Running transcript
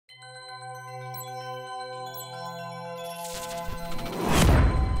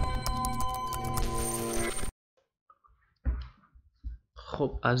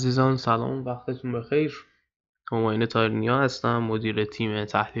خب عزیزان سلام، وقتتون بخیر. هماین تارینیا هستم، مدیر تیم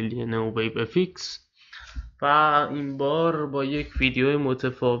تحلیلی نئوویو افیکس و این بار با یک ویدیو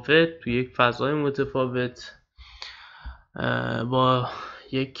متفاوت تو یک فضای متفاوت با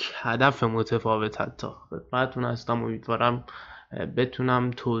یک هدف متفاوت حتی خدمتتون هستم. امیدوارم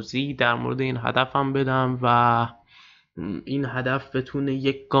بتونم توضیح در مورد این هدفم بدم و این هدف بتونه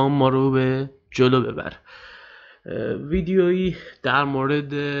یک گام ما رو به جلو ببره. ویدیویی در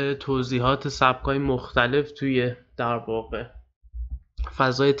مورد توضیحات سبک‌های مختلف توی در واقع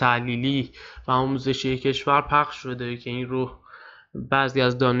فضای تحلیلی و آموزشی کشور پخش شده که این رو بعضی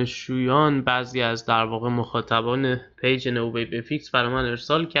از دانشجویان، بعضی از در واقع مخاطبان پیج نئوویو افیکس برای من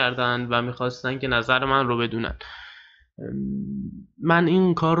ارسال کردن و میخواستن که نظر من رو بدونن. من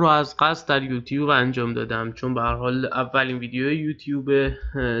این کار رو از قصد در یوتیوب انجام دادم چون به هر حال اولین ویدیو یوتیوب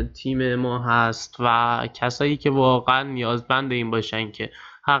تیم ما هست و کسایی که واقعا نیازمند این باشن که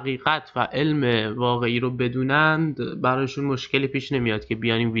حقیقت و علم واقعی رو بدونند براشون مشکلی پیش نمیاد که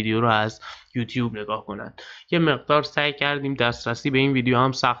بیان این ویدیو رو از یوتیوب نگاه کنن. یه مقدار سعی کردیم دسترسی به این ویدیو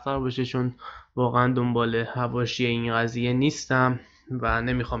هم سخت‌تر باشه چون واقعا دنبال حواشی این قضیه نیستم و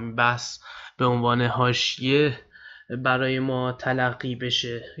نمیخوام بحث به عنوان حاشیه برای ما تلقی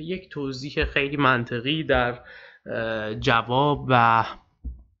بشه. یک توضیح خیلی منطقی در جواب و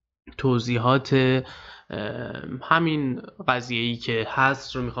توضیحات همین قضیه‌ای که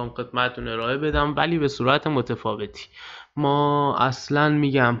هست رو میخوام خدمتتون ارائه بدم، ولی به صورت متفاوتی. ما اصلا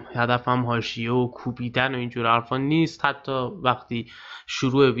میگم هدفم حاشیه و کوبیدن و اینجور حرفا نیست. حتی وقتی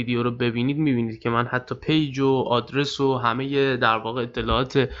شروع ویدیو رو ببینید میبینید که من حتی پیج و آدرس و همه در واقع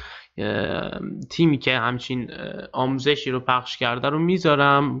اطلاعات تیمی که همچین آموزشی رو پخش کرده رو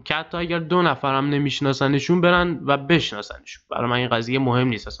میذارم که حتی اگر 2 نفرم نمیشناسنشون برن و بشناسنشون. برای من این قضیه مهم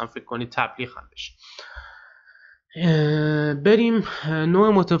نیست، اصلا فکر کنید تبلیغ هم بشه. بریم نوع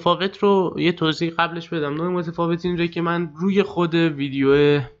متفاوت رو یه توضیح قبلش بدم. نوع متفاوت این رو که من روی خود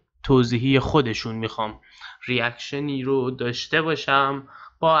ویدیو توضیحی خودشون میخوام ریاکشنی رو داشته باشم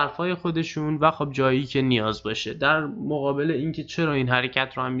با حرفای خودشون و خب جایی که نیاز باشه. در مقابل اینکه چرا این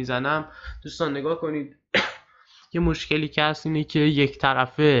حرکت رو هم میزنم، دوستان نگاه کنید یه مشکلی که هست اینه که یک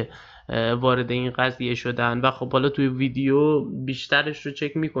طرفه وارد این قضیه شدن و خب حالا توی ویدیو بیشترش رو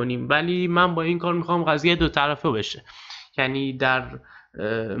چک میکنیم، ولی من با این کار میخوام قضیه 2 طرفه بشه. یعنی در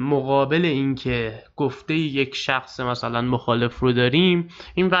مقابل اینکه گفته یک شخص مثلا مخالف رو داریم،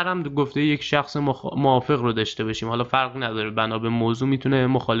 این ورم گفته یک شخص موافق رو داشته باشیم. حالا فرق نداره، بنا به موضوع میتونه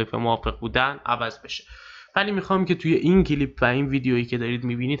مخالف موافق بودن عوض بشه، ولی میخوام که توی این کلیپ و این ویدیویی که دارید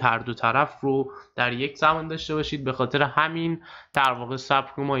میبینید هر 2 طرف رو در یک زمان داشته باشید. به خاطر همین در واقع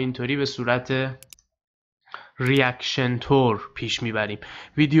سبک رو ما اینطوری به صورت ریاکشن تور پیش میبریم.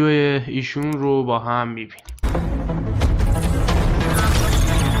 ویدیو ایشون رو با هم میبینیم.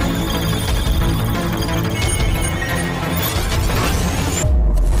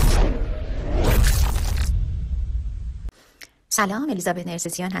 سلام، الیزابت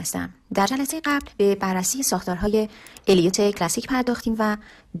نرسسیان هستم. در جلسه قبل به بررسی ساختارهای الیوت کلاسیک پرداختیم و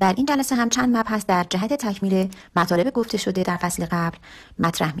در این جلسه هم چند مبحث در جهت تکمیل مطالب گفته شده در فصل قبل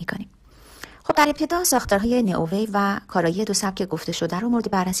مطرح می‌کنیم. خب در ابتدا ساختارهای نئوویو و کارایی 2 سبک گفته شده رو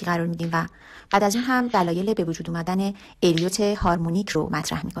مورد بررسی قرار میدیم و بعد از اون هم دلایل به وجود اومدن الیوت هارمونیک رو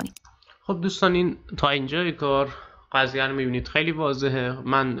مطرح می‌کنیم. خب دوستان، این تا اینجای کار قضیه رو می‌بینید خیلی واضحه.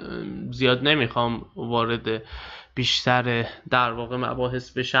 من زیاد نمیخوام وارد بیشتر در واقع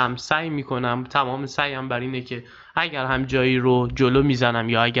مباحث بشم. سعی میکنم، تمام سعیم بر اینه که اگر هم جایی رو جلو میزنم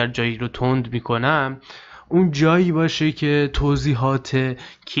یا اگر جایی رو تند میکنم، اون جایی باشه که توضیحات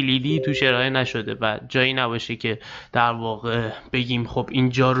کلیدی توش ارائه نشده و جایی نباشه که در واقع بگیم خب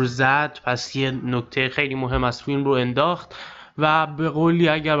اینجا رو زد پس یه نکته خیلی مهم از فیلم رو انداخت و به قولی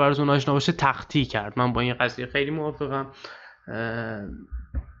اگر براتون آشنا باشه تخطی کرد. من با این قضیه خیلی موافقم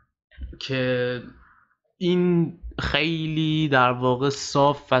که این خیلی در واقع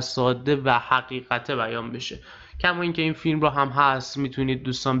صاف و ساده و حقیقت بیان بشه. کما اینکه این فیلم رو هم هست، میتونید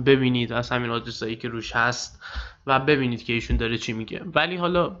دوستان ببینید از همین آدرسایی که روش هست و ببینید که ایشون داره چی میگه. ولی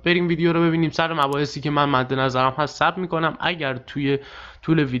حالا بریم ویدیو رو ببینیم. سر مباحثی که من مد نظرم هست ثبت میکنم. اگر توی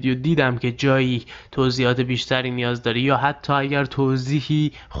طول ویدیو دیدم که جایی توضیحات بیشتری نیاز داره یا حتی اگر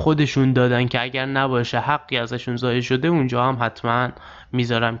توضیحی خودشون دادن که اگر نباشه حقی ازشون ضایع شده، اونجا هم حتما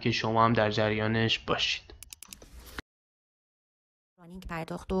میذارم که شما هم در جریانش باشید.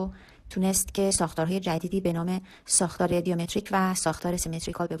 پرداخت و تونست که ساختارهای جدیدی به نام ساختار دیومتریک و ساختار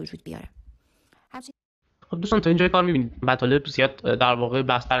سیمتریکال به وجود بیاره. خب دوستان، تا اینجای کار می‌بینید مطالب زیاد در واقع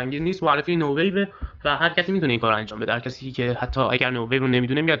بحث برانگیز نیست. معرفی نئوویو و هر کسی میتونه این کار انجام بده. هر کسی که حتی اگر نئوویو رو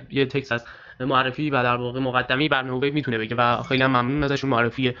نمیدونه میاد یه تکست از معرفی و در واقع مقدمه‌ای بر نئوویو میتونه بگه و خیلی هم ممنون ازشون.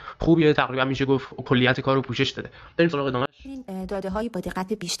 معرفی خوبیه، تقریبا میشه گفت کلیت کار رو پوشش داده. بریم سراغ ادامهش. این داده‌هایی با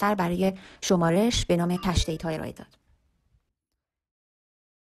دقت بیشتر برای شمارش به نام کش دیتا ارائه داد.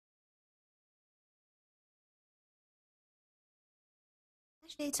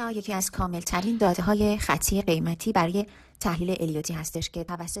 کش دیتا یکی از کامل‌ترین داده‌های خطی قیمتی برای تحلیل الیوتی هستش که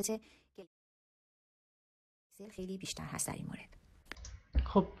توسط خیلی بیشتر هست در این مورد.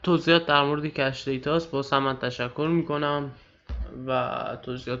 خب توضیحات در مورد کش دیتا است. باز هم من تشکر میکنم و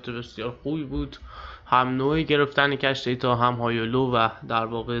توضیحات بسیار خوبی بود. هم نوع گرفتن کش دیتا، هم های و لو و در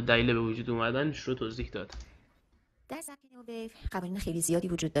واقع دلیل به وجود اومدنش رو توضیح داد. در زمینه نئوویو قوانین خیلی زیادی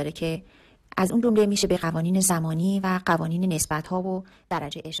وجود داره که از اون جمله میشه به قوانین زمانی و قوانین نسبت‌ها و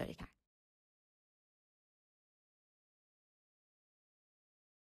درجه اشاره کرد.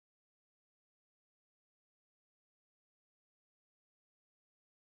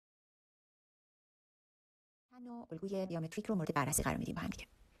 نوع الگوی دیامتریک رو مورد بررسی قرار میدیم با هم دیگه.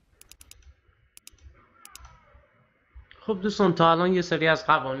 خب دوستان، تا الان یه سری از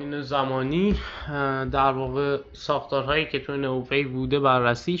قوانین زمانی در واقع ساختارهایی که تو نئوویو بوده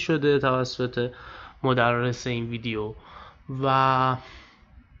بررسی شده توسط مدرس این ویدیو و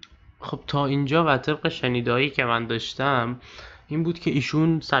خب تا اینجا و طبق شنیدهایی که من داشتم این بود که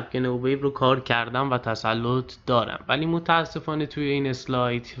ایشون سبک نئوویو رو کار کردن و تسلط دارن، ولی متاسفانه توی این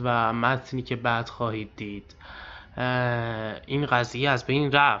اسلاید و متنی که بعد خواهید دید این قضیه از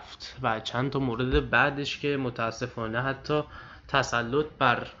بین رفت و چند تا مورد بعدش که متاسفانه حتی تسلط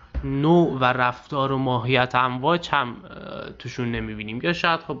بر نوع و رفتار و ماهیت امواج هم توشون نمیبینیم، یا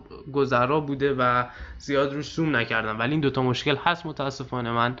شاید خب گذرا بوده و زیاد روش زوم نکردم، ولی این دوتا مشکل هست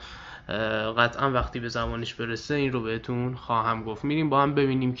متاسفانه. من قطعا وقتی به زمانش برسه این رو بهتون خواهم گفت. میریم با هم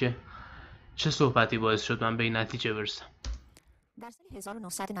ببینیم که چه صحبتی باعث شد من به این نتیجه برسم. در سال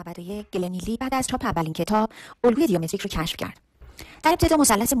 1991 نیلی بعد از چاپ اولین کتاب الگوی دیامتریک رو کشف کرد. در ابتدا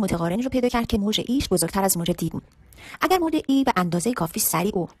مثلث متقارنی رو پیدا کرد که موج ایش بزرگتر از موج دی بود. اگر موج ای به اندازه کافی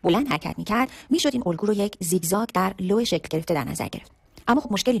سریع و بلند حرکت می‌کرد، میشد این الگو رو یک زیگزاگ در لو شکل گرفته در نظر گرفت. اما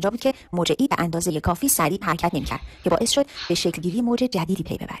خب مشکل اینجا بود که موج ای به اندازه کافی سریع حرکت نمی‌کرد که باعث شد به شکل‌گیری موج جدیدی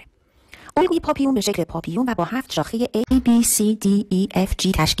پی ببره. الگوی پاپیون به شکل پاپیون و با 7 شاخه A, B, C, D, E, F,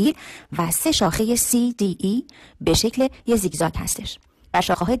 G تشکیل و 3 شاخه C, D, E به شکل یک زیگزاگ هستش. و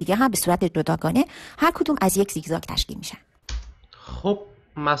شاخه‌های دیگه هم به صورت جداگانه هر کدوم از یک زیگزاگ تشکیل میشن. خب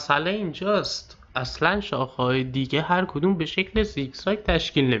مسئله اینجاست، اصلا شاخه‌های دیگه هر کدوم به شکل زیگزاگ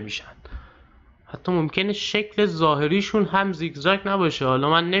تشکیل نمیشن. حتی ممکنه شکل ظاهریشون هم زیگزاگ نباشه. حالا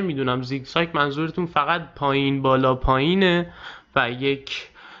من نمیدونم زیگزاگ منظورتون فقط پایین بالا پایینه و یک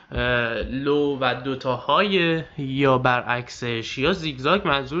لو و دوتاهای، یا برعکسش، یا زیگزاگ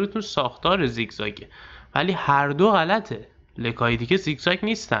منظورتون ساختار زیگزاگه، ولی هر دو غلطه. لکای دیگه زیگزاگ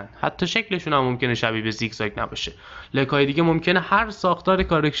نیستن، حتی شکلشون هم ممکنه شبیه به زیگزاگ نباشه. لکای دیگه ممکنه هر ساختار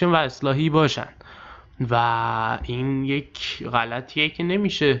کارکشن و اصلاحی باشن و این یک غلطیه که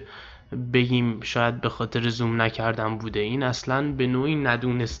نمیشه بگیم شاید به خاطر زوم نکردن بوده. این اصلا به نوعی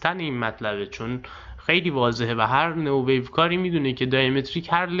ندونستن این مطلبه، چون خیلی واضحه و هر نئوویو کاری میدونه که دیامتریک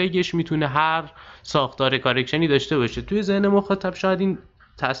هر لگش میتونه هر ساختار کارکشنی داشته باشه. توی ذهن مخاطب شاید این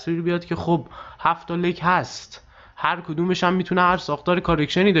تصویر بیاد که خب 7 تا لگ هست، هر کدومش هم میتونه هر ساختار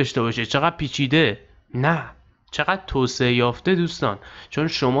کارکشنی داشته باشه، چقدر پیچیده. نه، چقدر توسعه یافته دوستان. چون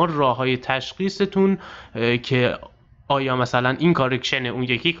شما راههای تشخیصتون که آیا مثلا این کارکشن، اون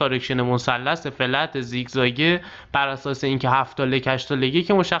یکی کارکشن، مثلث، فلت، زیگزاگه، بر اساس اینکه 7 تا لگ 8 تا لگه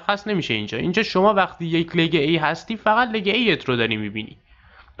که مشخص نمیشه. اینجا شما وقتی یک لگ ای هستی فقط لگ ایت رو داری میبینی.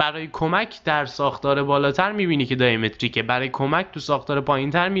 برای کمک در ساختار بالاتر میبینی که دیامتریکه، برای کمک تو ساختار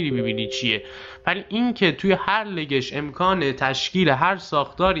پایینتر میری میبینی چیه. ولی این که توی هر لگش امکان تشکیل هر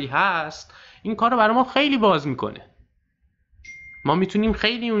ساختاری هست، این کار رو برای ما خیلی باز میکنه. ما میتونیم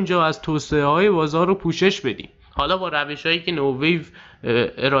خیلی اونجا از توسعه های بازار رو پوشش بدیم، حالا با روش هایی که نئوویو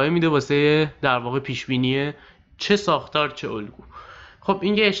ارائه میده واسه در واقع پیشبینی چه ساختار چه الگو. خب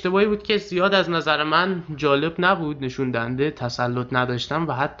این یه اشتباهی بود که زیاد از نظر من جالب نبود، نشون دهنده تسلط نداشتن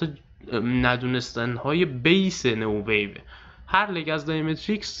و حتی ندونستن های بیس نئوویو. هر لگ از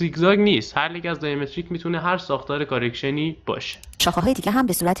دیامتریک زیگزاگ نیست، هر لگ از دیامتریک میتونه هر ساختار کارکشنی باشه. شاخه‌های دیگه هم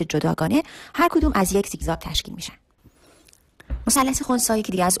به صورت جداگانه هر کدوم از یک زیگزاگ تشکیل میشن. مثلث خنثایی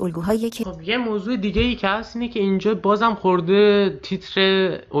که دیگه از الگوهایی که خب یه موضوع دیگه ای که هست اینه که اینجا بازم خورده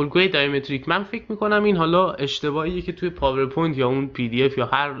تیتر الگوی دیامتریک. من فکر میکنم این حالا اشتباهیه که توی پاورپوینت یا اون پی دی اف یا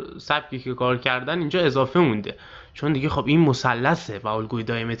هر سبکی که کار کردن اینجا اضافه مونده، چون دیگه خب این مثلثه و الگوی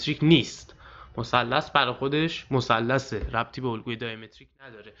دیامتریک نیست. مثلث برای خودش مثلثه، ربطی به الگوی دیامتریک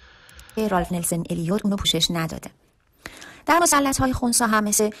نداره. رالف نلسون الیوت اونو پوشش نداده. در مثلث‌های خنثی هم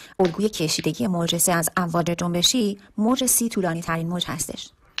مثل الگوی کشیدگی موج 3 از امواج جنبشی، موج C طولانی ترین موج هستش.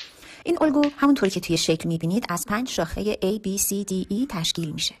 این الگو همونطوری که توی شکل می‌بینید از 5 شاخه A, B, C, D, E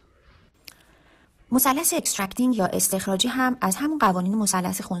تشکیل میشه. مثلث اکسترکتینگ یا استخراجی هم از همون قوانین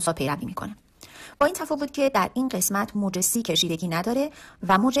مثلث خنثی پیروی میکنه. با این تفاوت که در این قسمت موج C کشیدگی نداره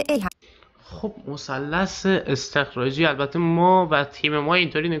و موج A هم. خب مثلث استخراجی البته ما و تیم ما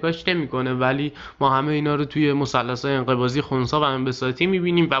اینطوری نگاهش نمیکنه، ولی ما همه اینا رو توی مثلث‌های انقباضی خنثی و انبساطی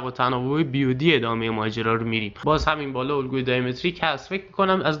میبینیم و با تناوب بیودی ادامه ماجرا رو میریم. باز همین بالا الگوی دایمتریک هست، فکر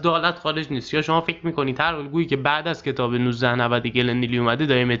میکنم از دو حالت خارج نیست. یا شما فکر میکنید هر الگویی که بعد از کتاب 1990 نیلی اومده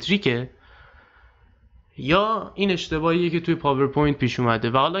دایمتریکه، یا این اشتباهیه که توی پاورپوینت پیش اومده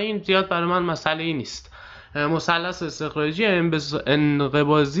و حالا این زیاد برای من مسئله ای نیست. مثلث استخراجی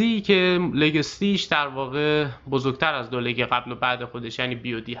انقباضی که لگستیش در واقع بزرگتر از دو لگ قبل و بعد خودش یعنی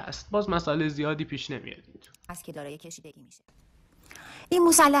بیودی هست، باز مسئله زیادی پیش نمیاد از که دارای کشیدگی میشه. این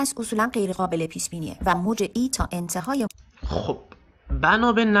مثلث اصولا غیر قابل پیش بینیه و موج ای تا انتهای. خب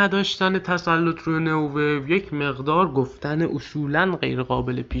بنا به نداشتن تسلط روی نئوویو یک مقدار گفتن اصولا غیر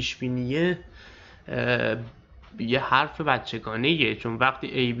قابل پیش بینیه یه حرف بچگانه‌ایه، چون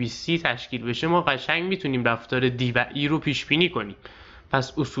وقتی ABC تشکیل بشه ما قشنگ میتونیم رفتار D و E رو پیش بینی کنیم.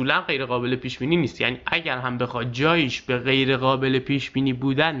 پس اصولا غیر قابل پیش بینی نیست. یعنی اگر هم بخواد جایش به غیر قابل پیش بینی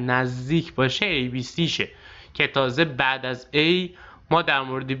بودن نزدیک باشه ABC شه، که تازه بعد از A ما در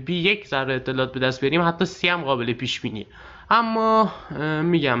مورد B یک ذره اطلاعات به دست بیاریم، حتی C هم قابل پیش بینیه. اما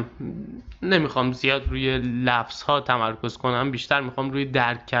میگم نمیخوام زیاد روی لفظ ها تمرکز کنم، بیشتر میخوام روی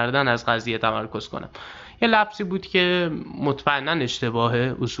درک کردن از قضیه تمرکز کنم. یه لفظی بود که مطمئنا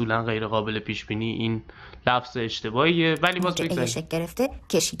اشتباهه، اصولا غیر قابل پیش بینی، این لفظ اشتباهیه، ولی باز بگذاریم شکل گرفته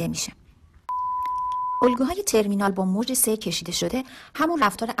کشیده میشه. الگوهای ترمینال با موج 3 کشیده شده همون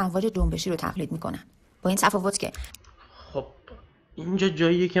رفتار امواج جنبشی رو تقلید میکنن، با این تفاوت که خب اینجا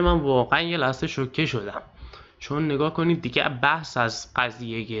جاییه که من واقعا یه لحظه شوکه شدم، چون نگاه کنید دیگه بحث از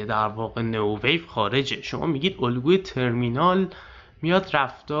قضیه در واقع نئوویو خارجه. شما میگید الگوی ترمینال میاد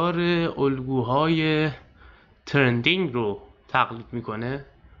رفتار الگوهای ترندینگ رو تقلید میکنه.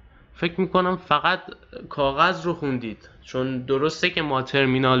 فکر میکنم فقط کاغذ رو خوندید، چون درسته که ما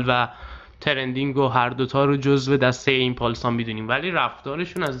ترمینال و ترندینگ و هر دوتا رو جزو دسته ایمپالس ها میدونیم، ولی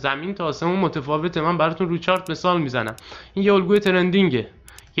رفتارشون از زمین تا آسمون متفاوته. من براتون رو چارت مثال میزنم. این یه الگوی ترندینگه،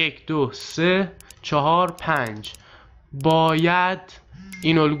 1 2 3 4 5. باید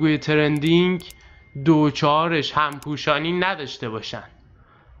این الگوی ترندینگ 2 4ش همپوشانی نداشته باشن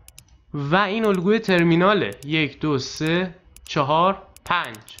و این الگوی ترمیناله 1 2 3 4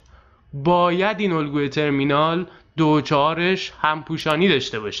 5. باید این الگوی ترمینال 2 4ش همپوشانی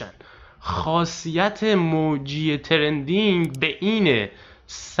داشته باشن. خاصیت موجی ترندینگ به اینه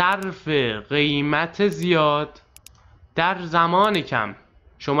صرف قیمت زیاد در زمان کم.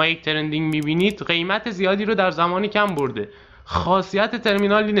 شما یک ترندینگ میبینید قیمت زیادی رو در زمان کم برده. خاصیت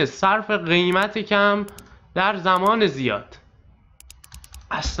ترمینال اینه صرف قیمت کم در زمان زیاد.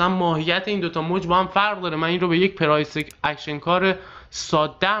 اصلا ماهیت این دوتا موج با هم فرق داره. من این رو به یک پرایس اکشن کار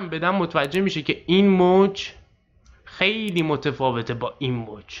ساده هم بدم متوجه میشه که این موج خیلی متفاوته با این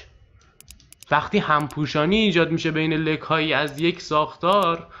موج. وقتی همپوشانی ایجاد میشه بین لگ‌هایی از یک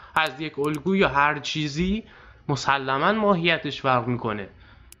ساختار، از یک الگو یا هر چیزی، مسلماً ماهیتش فرق میکنه.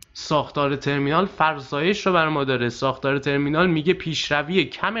 ساختار ترمینال فرسایش رو بر ما داره. ساختار ترمینال میگه پیشروی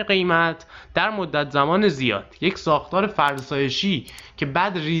کم قیمت در مدت زمان زیاد. یک ساختار فرسایشی که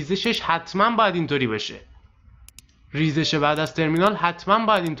بعد ریزشش حتما باید اینطوری باشه. ریزش بعد از ترمینال حتما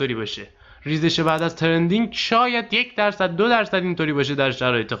باید اینطوری باشه. ریزش بعد از ترندینگ شاید 1% 2% اینطوری باشه در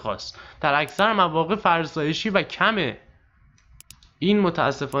شرایط خاص. در اکثر مواقع فرسایشی و کمه. این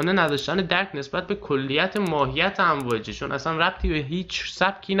متاسفانه نداشتن درک نسبت به کلیت ماهیت امواجه، چون اصلا ربطی به هیچ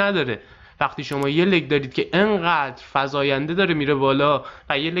سبکی نداره. وقتی شما یه لگ دارید که انقدر فزاینده داره میره بالا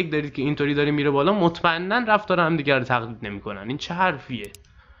و یه لگ دارید که اینطوری داره میره بالا، مطمئنا رفتار هم دیگر رو تقلید نمیکنن. این چه حرفیه؟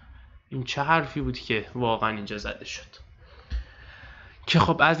 این چه حرفی بود که واقعا اینجا زده شد؟ که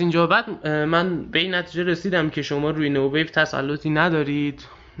خب از اینجا بعد من به این نتیجه رسیدم که شما روی نئوویو تسلطی ندارید.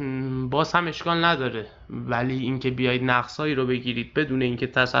 باز هم اشکال نداره، ولی اینکه بیایید نقصایی رو بگیرید بدون اینکه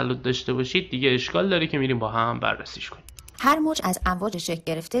تسلط داشته باشید دیگه اشکال داره که میریم با هم بررسیش کنیم. هر موج از امواج شکل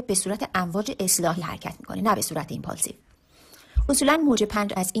گرفته به صورت امواج اصلاحی حرکت میکنه، نه به صورت ایمپالسیو. اصولا موج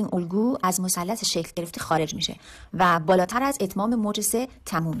 5 از این الگو از مثلث شکل گرفته خارج میشه و بالاتر از اتمام موج 3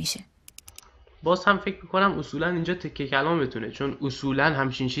 تموم میشه. باز هم فکر میکنم اصولا اینجا تکه کلامتونه، چون اصولا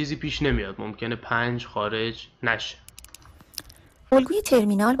همچین چیزی پیش نمیاد. ممکنه 5 خارج نشه. الگوی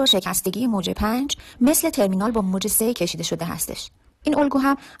ترمینال با شکستگی موج 5 مثل ترمینال با موج 3 کشیده شده هستش. این الگو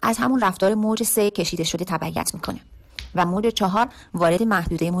هم از همون رفتار موج 3 کشیده شده تبعیت میکنه. و موج 4 وارد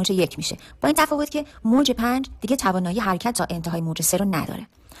محدوده موج 1 میشه، با این تفاوت که موج 5 دیگه توانایی حرکت تا انتهای موج 3 رو نداره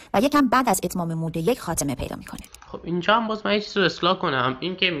و یکم بعد از اتمام موج 1 خاتمه پیدا میکنه. خب اینجا هم باز من یه چیز رو اصلاح کنم.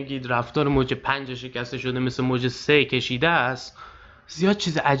 این که میگید رفتار موج 5 شکسته شده مثل موج 3 کشیده است، زیاد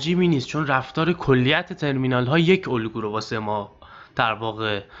چیز عجیبی نیست، چون رفتار کلیت ترمینال ها یک الگو رو واسه ما در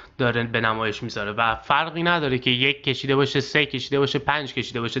واقع داره به نمایش میذاره و فرقی نداره که 1 کشیده باشه، 3 کشیده باشه، 5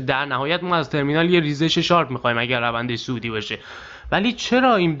 کشیده باشه. در نهایت ما از ترمینال یه ریزش شارپ میخوایم اگر روند سعودی باشه. ولی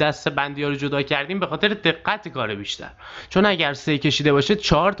چرا این دسته بندی ها رو جدا کردیم؟ به خاطر دقت کار بیشتر. چون اگر 3 کشیده باشه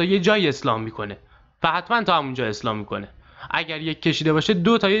 4 تا یه جای اسلام میکنه و حتما تا همونجا اسلام میکنه. اگر 1 کشیده باشه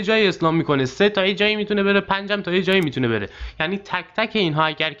 2 تا یه جای اسلام میکنه، 3 تا یه جایی میتونه بره، 5 هم تا یه جایی میتونه بره. یعنی تک تک اینها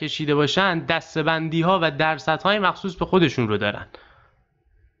اگر کشیده باشن دسته‌بندی ها و درصدهای مخصوص به خودشون رو دارن.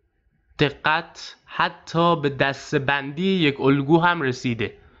 دقت حتی به دسته‌بندی یک الگو هم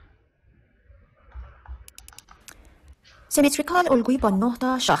رسیده. سیمتریکال الگویی با 9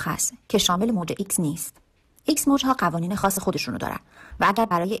 تا شاخه است که شامل موج X نیست. X موجها قوانین خاص خودشون رو دارن و اگر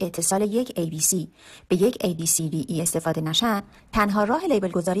برای اتصال یک ABC به یک ABCDE استفاده نشن، تنها راه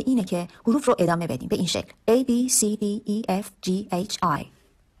لیبل گذاری اینه که حروف رو ادامه بدیم به این شکل ABCDEFGHI.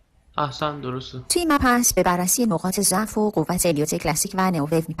 احسن، درسته. توی این مبحث به بررسی نقاط ضعف و قوت الیوت کلاسیک و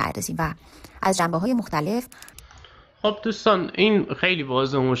نئوویو میپردازیم و از جنبه‌های مختلف. خب دوستان، این خیلی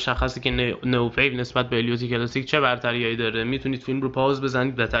واضح و مشخصه که نئوویو نسبت به الیوت کلاسیک چه برتریایی داره. میتونید فیلم رو پاوز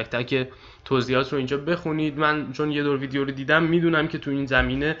بزنید و تک تک توضیحات رو اینجا بخونید. من چون یه دور ویدیو رو دیدم میدونم که تو این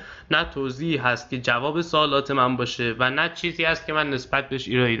زمینه نه توضیحی هست که جواب سوالات من باشه و نه چیزی هست که من نسبت بهش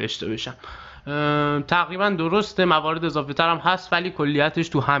ایرادی داشته باشم. تقریبا درسته، موارد اضافه تر هم هست ولی کلیتش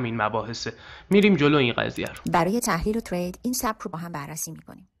تو همین مباحثه. میریم جلو این قضیه رو. برای تحلیل و ترید این سبک رو با هم بررسی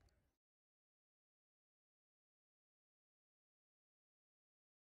میکنیم.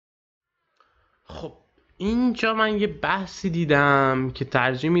 خب اینجا من یه بحثی دیدم که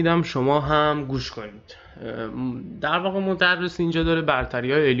ترجیح میدم شما هم گوش کنید. در واقع مدرس اینجا داره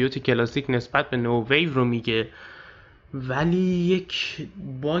برتری‌های الیوت کلاسیک نسبت به نئوویو رو میگه، ولی یک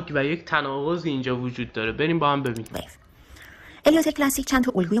باگ و یک تناقض اینجا وجود داره. بریم با هم ببینیم. الیوت کلاسیک چند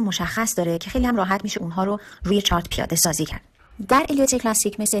تا الگوی مشخص داره که خیلی هم راحت میشه اونها رو روی چارت پیاده سازی کرد. در الیوت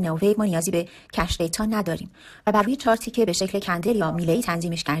کلاسیک مثل نئوویو ما نیازی به کش دیتا نداریم و بر روی چارتی که به شکل کندل یا میله‌ای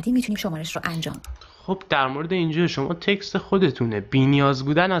تنظیمش کردیم میتونیم شمارش رو انجام بدیم. خب در مورد اینجا شما تکست خودتونه، بی‌نیاز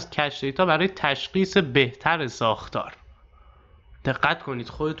بودن از کش دیتا برای تشخیص بهتر ساختار. دقت کنید،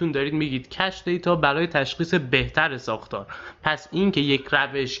 خودتون دارید میگید کش دیتا برای تشخیص بهتر ساختار. پس این که یک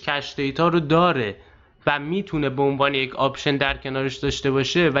روش کش دیتا رو داره و میتونه به عنوان یک آپشن در کنارش داشته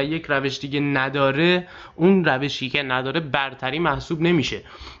باشه و یک روش دیگه نداره، اون روشی که نداره برتری محسوب نمیشه.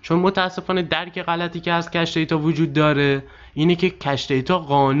 چون متاسفانه درک غلطی که از کش دیتا وجود داره اینه که کش دیتا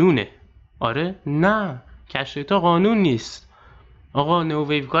قانونه. آره؟ نه، کش دیتا قانون نیست. آقا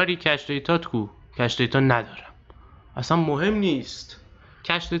نئوویو کاری کش دیتا کو؟ کش دیتا ندارم. اصلا مهم نیست.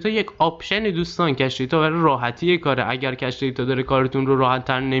 کش دیتا یک آپشن دوستان. کش دیتا برای راحتی کاره. اگر کش دیتا داره کارتون رو راحت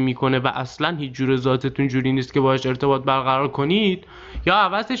تر نمیکنه و اصلا هیچ جور ذاتتون جوری نیست که باهاش ارتباط برقرار کنید، یا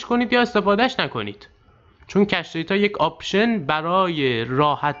عوضش کنید یا استفادهش نکنید. چون کش دیتا یک آپشن برای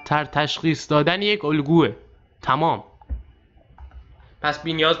راحت تر تشخیص دادن یک الگوه. تمام. پس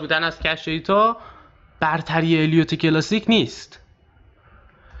بی‌نیاز بودن از کش دیتا برتری الیوت کلاسیک نیست.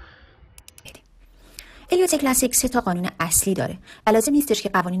 الیوت کلاسیک 3 تا قانون اصلی داره و لازم نیستش که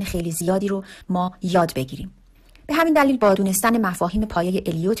قوانین خیلی زیادی رو ما یاد بگیریم. به همین دلیل با دونستن مفاهیم پایه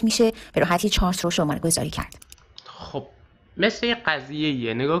الیوت میشه به راحتی چارت رو شماره گذاری کرد. خب مثل یه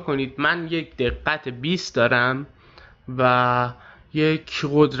قضیه نگاه کنید، من یک دقت 20 دارم و یک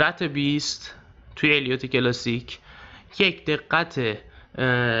قدرت 20 توی الیوت کلاسیک، یک دقت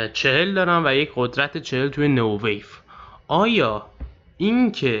 40 دارم و یک قدرت 40 توی نئوویو. آیا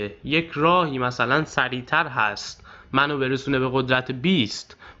این که یک راهی مثلا سریعتر هست منو برسونه به قدرت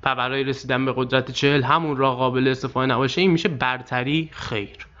 20 و برای رسیدن به قدرت 40 همون راه قابل استفاده نباشه، این میشه برتری؟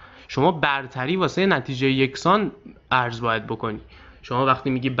 خیر. شما برتری واسه نتیجه یکسان عرض باید بکنی. شما وقتی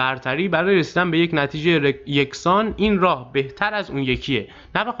میگی برتری برای رسیدن به یک نتیجه یکسان، این راه بهتر از اون یکیه،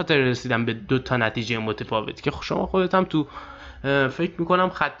 نه به خاطر رسیدن به 2 تا نتیجه متفاوت که شما خودت هم تو فکر میکنم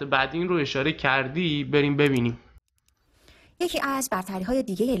خط بعدی این رو اشاره کردی. بریم ببینیم. یکی از برتری‌های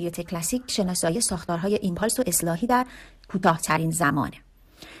دیگه الیوت کلاسیک شناسایی ساختارهای ایمپالس و اصلاحی در کوتاه‌ترین زمانه.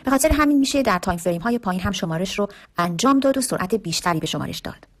 به خاطر همین میشه در تایم فریم‌های پایین هم شمارش رو انجام داد و سرعت بیشتری به شمارش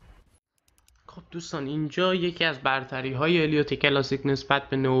داد. خب دوستان، اینجا یکی از برتری‌های الیوت کلاسیک نسبت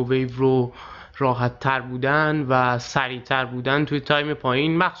به نئوویو رو راحت‌تر بودن و سریع‌تر بودن توی تایم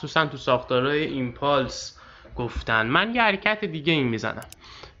پایین، مخصوصا تو ساختارهای ایمپالس گفتن. من یه حرکت دیگه این میزنم.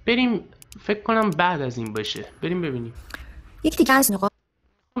 بریم فکر کنم بعد از این باشه. بریم ببینیم. یک دیگه از نقاط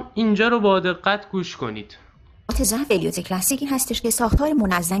اینجا رو با دقت گوش کنید. ضعف اليوت کلاسیک این هستش که ساختار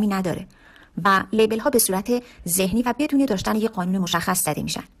منظمی نداره و لیبل ها به صورت ذهنی و بدون داشتن یک قانون مشخص زده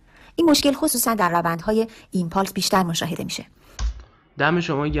میشن. این مشکل خصوصا در روندهای ایمپالس بیشتر مشاهده میشه. دم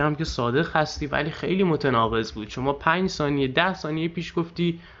شما گرم که صادق هستی، ولی خیلی متناقض بود. شما 5 ثانیه 10 ثانیه پیش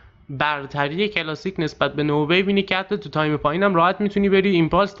گفتی برتری کلاسیک نسبت به نوویو اینه که حتی تو تایم پایینم راحت میتونی بری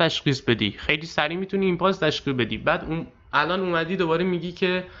ایمپالس تشخیص بدی، خیلی سریع میتونی ایمپالس تشخیص بدی. بعد الان اومدی دوباره میگی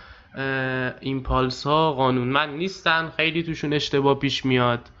که ایمپالس ها قانونمند نیستن، خیلی توشون اشتباه پیش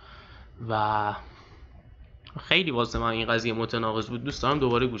میاد و خیلی واسه من این قضیه متناقض بود. دوست دارم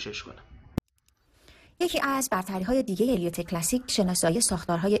دوباره گوشش کنم. یکی از برتری‌های دیگه اليوت کلاسیک شناسایی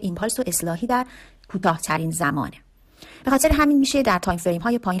ساختارهای ایمپالس و اصلاحی در کوتاه‌ترین زمانه. به خاطر همین میشه در تایم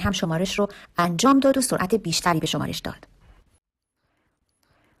فریم‌های پایین هم شمارش رو انجام داد و سرعت بیشتری به شمارش داد.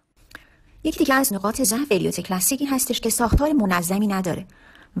 یکی دیگه از نقاط ضعف اليوت کلاسیک این هستش که ساختار منظمی نداره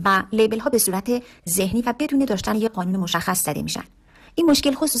و لیبل ها به صورت ذهنی و بدون داشتن یک قانون مشخص زده میشن. این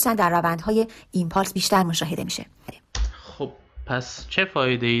مشکل خصوصا در روندهای ایمپالس بیشتر مشاهده میشه. خب پس چه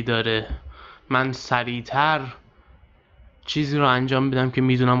فایده ای داره من سریعتر چیزی رو انجام بدم که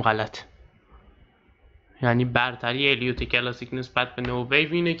میدونم غلط؟ یعنی برتری اليوت کلاسیک نسبت به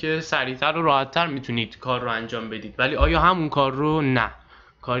نوویو اینه که سریعتر و راحتتر میتونید کار رو انجام بدید، ولی آیا همون کار رو؟ نه.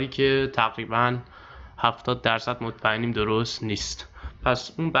 کاری که تقریبا 70% مطمئنیم درست نیست.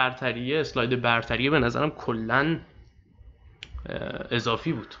 پس اون برتریه، اسلاید برتریه به نظرم کلاً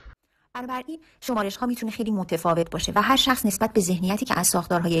اضافی بود. بنابراین شمارش ها میتونه خیلی متفاوت باشه و هر شخص نسبت به ذهنیتی که از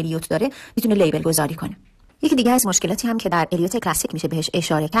ساختارهای اليوت داره میتونه لیبل گذاری کنه. یکی دیگه از مشکلاتی هم که در اليوت کلاسیک میشه بهش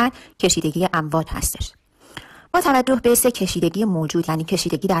اشاره کرد کشیدگی امواج هستش. با توجه به 3 کشیدگی موجود، یعنی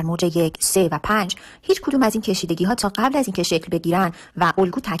کشیدگی در موج 1، 3 و 5، هیچ کدوم از این کشیدگی ها تا قبل از اینکه شکل بگیرن و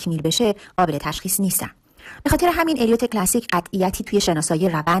الگو تکمیل بشه قابل تشخیص نیستن. به خاطر همین اليوت کلاسیک قطعیتی توی شناسایی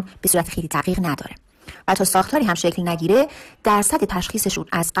روند به صورت خیلی دقیق نداره و تا ساختاری هم شکل نگیره درصد تشخیصشون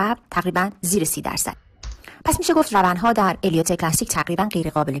از قبل تقریبا زیر 30%. پس میشه گفت روندها در اليوت کلاسیک تقریبا غیر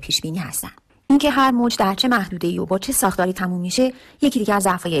قابل پیش بینی هستن. اینکه هر موج در چه محدوده‌ای و با چه ساختاری تموم میشه یکی دیگه از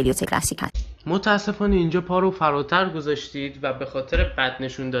ضعف‌های اليوت کلاسیک هست. متاسفانه اینجا پا رو فراتر گذاشتید و به خاطر بد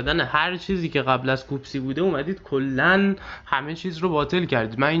نشون دادن هر چیزی که قبل از کوپسی بوده اومدید کلاً همه چیز رو باطل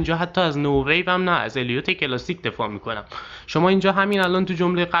کردید. من اینجا حتی از نوویو هم نه، از اليوت کلاسیک دفاع میکنم. شما اینجا همین الان تو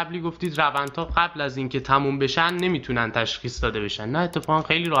جمله قبلی گفتید روندها قبل از اینکه تموم بشن نمیتونن تشخیص داده بشن. نه، اتفاقا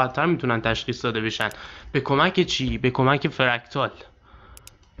خیلی راحت‌تر میتونن تشخیص داده بشن. به کمک چی؟ به کمک فرکتال.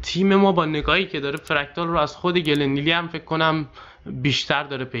 تیم ما با نگاهی که داره فرکتال رو از خود نیلی هم فکر کنم بیشتر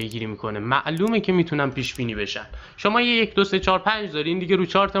داره پیگیری میکنه. معلومه که میتونن پیش بینی بشن. شما یه 1 2 3 4 5 داری، این دیگه رو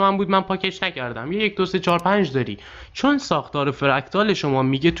چارت من بود من پاکش نکردم. یه 1 2 3 4 5 داری، چون ساختار فرکتال شما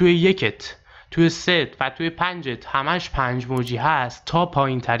میگه توی 1، توی 3 و توی 5 همش 5 موجی هست تا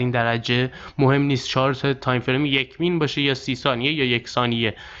پایین ترین درجه. مهم نیست چارت تایم فریم 1 مین باشه یا 30 ثانیه یا 1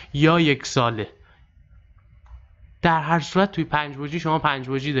 ثانیه یا 1 ساله، در هر صورت توی 5 موجی شما 5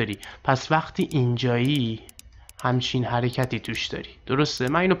 موجی داری. پس وقتی اینجایی همچین حرکتی توش داری، درسته؟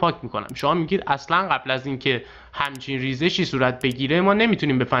 من اینو پاک میکنم. شما میگید اصلا قبل از اینکه همچین ریزشی صورت بگیره ما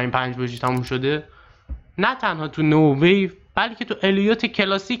نمیتونیم بفهمیم 5 موجی تموم شده. نه تنها تو نوویو بلکه تو اليوت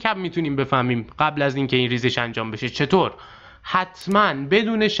کلاسیک هم میتونیم بفهمیم قبل از اینکه این ریزش انجام بشه. چطور؟ حتما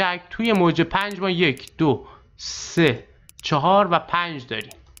بدون شک توی موج 5 ما 1 2 3 4 و 5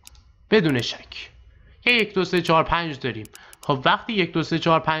 داریم، بدون شک. یه 1 2 3 4 5 داریم. خب وقتی 1 2 3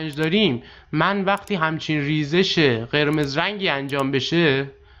 4 5 داریم، من وقتی همچین ریزش قرمز رنگی انجام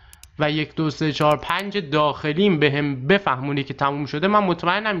بشه و 1 2 3 4 5 داخلیم بهم بفهمونه که تموم شده، من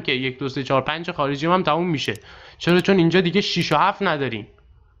مطمئنم که 1 2 3 4 5 خارجی هم تموم میشه. چرا؟ چون اینجا دیگه 6 و 7 نداریم،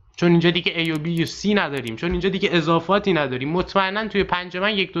 چون اینجا دیگه A و B و C نداریم، چون اینجا دیگه اضافاتی نداریم. مطمئنا توی 5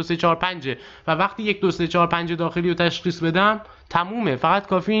 من 1 2 3 4 5 و وقتی 1 2 3 4 5 داخلی رو تشخیص بدم تمومه. فقط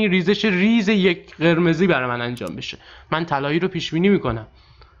کافی این ریزش ریز 1 قرمزی برای من انجام بشه. من طلایی رو پیش بینی میکنم.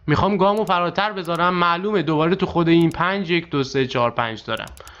 میخوام گامو فراتر بذارم، معلومه دوباره تو خود این 5 1 2 3 4 5 دارم.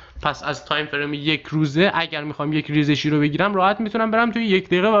 پس از تایم فریم 1 روزه اگر میخوام یک ریزشی رو بگیرم راحت میتونم برم توی 1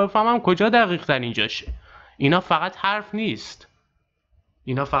 دقیقه و بفهمم کجا دقیق تر اینجاشه. اینا فقط حرف نیست.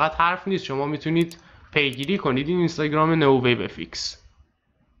 شما میتونید پیگیری کنید. این اینستاگرام نئوویو فیکس.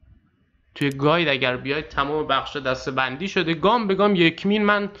 توی گاید اگر بیاید تمام بخشا دسته بندی شده، گام به گام 1 مین.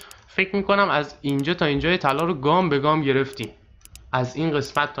 من فکر میکنم از اینجا تا اینجای طلا رو گام به گام گرفتیم. از این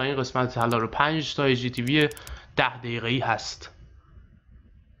قسمت تا این قسمت طلا رو 5 تا جی تی وی 10 دقیقه‌ای هست.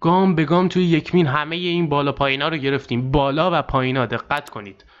 گام به گام توی 1 مین همه این بالا پایینا رو گرفتیم. بالا و پایینا دقت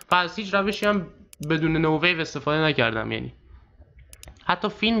کنید. پس هیچ روشی هم بدون نئوویو استفاده نکردم. یعنی حتی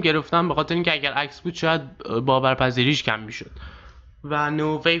فیلم گرفتم به خاطر اینکه اگر عکس بود شاید باورپذیریش کم میشد و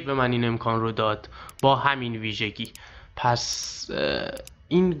نئوویو به من این امکان رو داد با همین ویژگی. پس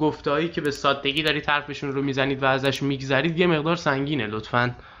این گفته‌هایی که به سادگی دارید حرفشون رو میزنید و ازش میگذرید یه مقدار سنگینه.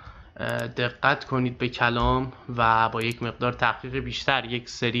 لطفاً دقت کنید به کلام و با یک مقدار تحقیق بیشتر یک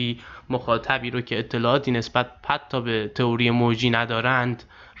سری مخاطبی رو که اطلاعاتی نسبت حتی به تئوری موجی ندارند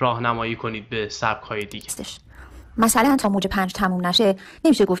راهنمایی کنید به سبک‌های دیگه. مثلا تا موج 5 تموم نشه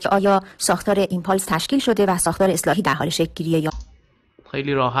نمیشه گفت که آیا ساختار ایمپالس تشکیل شده و ساختار اصلاحی در حال شکل گیریه یا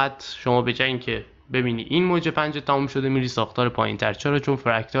خیلی راحت شما به جای اینکه ببینی این موج 5 تموم شده میری ساختار پایین‌تر. چرا؟ چون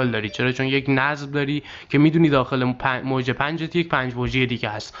فرکتال داری. چرا؟ چون یک نظم داری که میدونی داخل موج 5 یک 5 واژه دیگه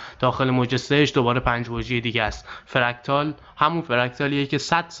هست، داخل موج 3 دوباره 5 واژه دیگه هست. فرکتال همون فرکتالیه که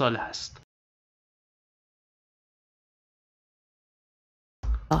 100 سال هست.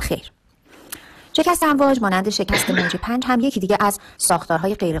 آخر شکست امواج مانند شکست موج 5 هم یکی دیگه از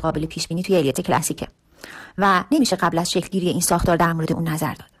ساختارهای غیر قابل پیش بینی توی الیوت کلاسیکه و نمیشه قبل از شکلگیری این ساختار در مورد اون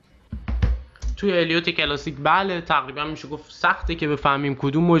نظر داد. توی الیوت کلاسیک بله تقریبا میشه گفت سخته که بفهمیم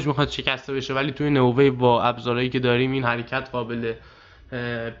کدوم موج میخواد شکسته بشه، ولی توی نئوویو با ابزارهایی که داریم این حرکت قابل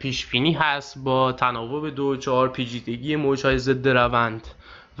پیش بینی هست با تناوب 2 و 4 پیچیدگی موج‌های ضد روند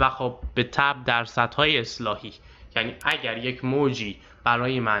و خب به تبع درصدهای اصلاحی. یعنی اگر یک موجی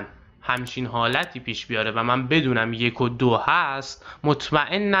برای من همچین حالتی پیش بیاره و من بدونم 1 و 2 هست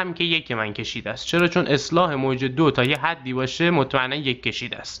مطمئنم که 1 من کشیده است. چرا؟ چون اصلاح موج 2 تا یه حدی باشه مطمئنا 1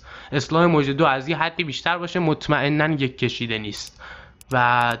 کشیده است. اصلاح موج 2 از یه حدی بیشتر باشه مطمئنا 1 کشیده نیست.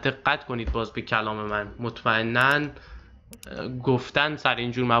 و دقت کنید باز به کلام من، مطمئنا گفتن سر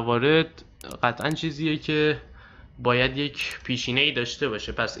اینجور موارد قطعا چیزیه که باید یک پیشینه‌ای داشته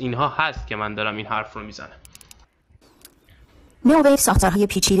باشه. پس اینها هست که من دارم این حرف رو میزنم. نئوویو ساختارهای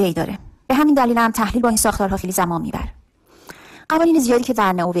پیچیده‌ای داره، به همین دلیل هم تحلیل با این ساختارها خیلی زمان میبره. قوانین زیادی که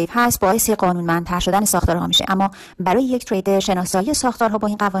در نئوویو هست باعث قانونمندتر شدن ساختارها میشه، اما برای یک تریدر شناسایی ساختارها با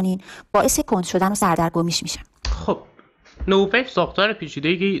این قوانین باعث کند شدن و سردرگمیش میشه. خب نئوویو ساختار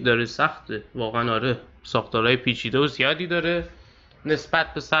پیچیده‌ای داره، سخته واقعا. آره ساختارهای پیچیده و زیادی داره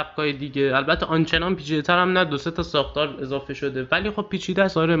نسبت به سبک‌های دیگه. البته آنچنان پیچیده‌تر هم نه، 2-3 تا ساختار اضافه شده ولی خب پیچیده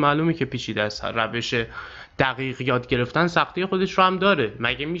است. آره معلومه که پیچیده است. روش دقیق یاد گرفتن سختی خودش رو هم داره.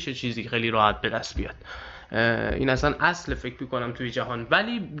 مگه میشه چیزی خیلی راحت به دست بیاد؟ این اصلا اصل فکر می‌کنم توی جهان.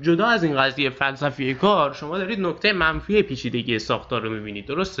 ولی جدا از این قضیه فلسفی کار، شما دارید نکته منفی پیچیدگی ساختار رو می‌بینید.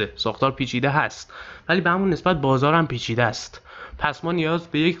 درسته ساختار پیچیده هست ولی به همون نسبت بازار هم پیچیده است. پس ما نیاز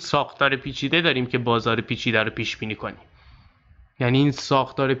به یک ساختار پیچیده داریم که بازار پیچیده رو پیش بینی کنیم. یعنی این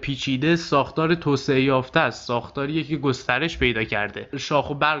ساختار پیچیده ساختار توسعه یافته است، ساختاریه که گسترش پیدا کرده، شاخ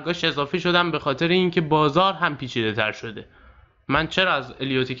و برگاش اضافه شدن به خاطر اینکه بازار هم پیچیده تر شده. من چرا از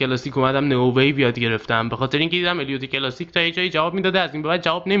الیوت کلاسیک اومدم نئوویو یاد گرفتم؟ به خاطر اینکه دیدم الیوت کلاسیک تا یه جایی جواب میداده، از این به بعد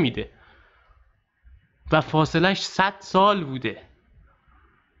جواب نمیده و فاصلش 100 سال بوده.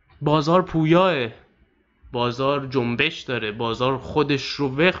 بازار پویاه، بازار جنبش داره، بازار خودش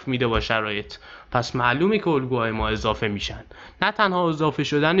رو وقف میده با شرایط. پس معلومه که الگوهای ما اضافه میشن. نه تنها اضافه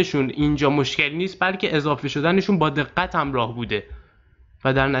شدنشون اینجا مشکل نیست، بلکه اضافه شدنشون با دقت همراه بوده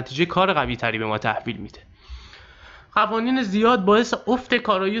و در نتیجه کار قوی تری به ما تحویل میده. قوانین زیاد باعث افت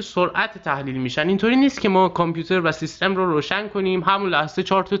کارایی و سرعت تحلیل میشن. اینطوری نیست که ما کامپیوتر و سیستم رو روشن کنیم همون لحظه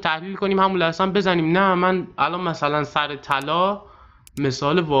چارت رو تحلیل کنیم همون لحظه هم بزنیم. نه، من الان مثلا سر طلا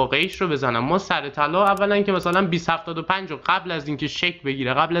مثال واقعیش رو بزنم. ما سر طلا اولا که مثلا 2075 رو قبل از اینکه شکل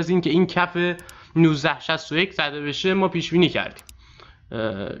بگیره، قبل از اینکه این کف 1961 زده بشه ما پیش بینی کردیم.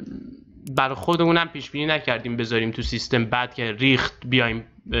 برای خودمونم پیش بینی نکردیم بذاریم تو سیستم بعد که ریخت بیایم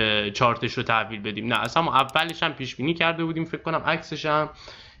چارتش رو تحویل بدیم. نه، اصلا ما اولش هم پیش بینی کرده بودیم. فکر کنم عکسش هم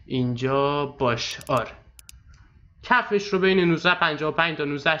اینجا باش. آره، کفش رو بین 1955 تا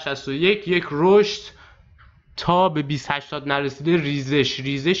 1961 یک رشد تا به 2080 نرسیده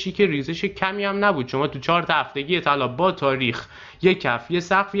ریزشی که ریزش کمی هم نبود. شما تو چارت هفتگی طلا با تاریخ یک کف، یه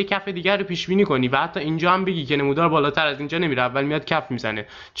سقف، یک کف دیگر رو پیش بینی کنی و حتی اینجا هم بگی که نمودار بالاتر از اینجا نمیره، اول میاد کف میزنه.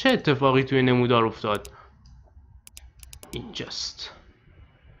 چه اتفاقی توی نمودار افتاد؟ اینجاست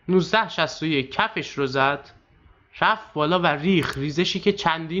 1961 کفش رو زد، رفت بالا و ریزشی که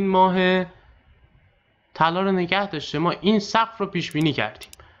چندین ماه طلا رو نگه داشته. ما این سقف رو پیش بینی کردیم.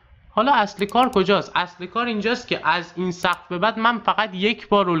 حالا اصل کار کجاست؟ اصل کار اینجاست که از این سقف به بعد من فقط یک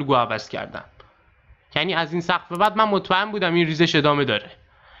بار الگو عوض کردم. یعنی از این سقف به بعد من مطمئن بودم این ریزش ادامه داره.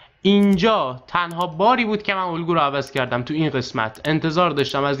 اینجا تنها باری بود که من الگو رو عوض کردم. تو این قسمت انتظار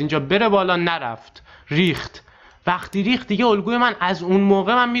داشتم از اینجا بره بالا، نرفت، ریخت. وقتی ریخت دیگه الگوی من از اون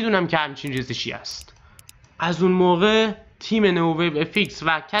موقع من میدونم که همچین ریزشی است. از اون موقع تیم نئوویو افیکس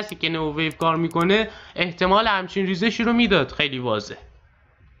و کسی که نئوویو کار میکنه احتمال همچین ریزشی رو میداد. خیلی واضح.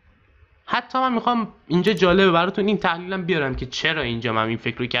 حتی من میخوام اینجا جالبه براتون این تحلیلم بیارم که چرا اینجا من این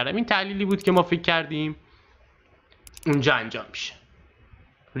فکر رو کردم. این تحلیلی بود که ما فکر کردیم اونجا انجام میشه،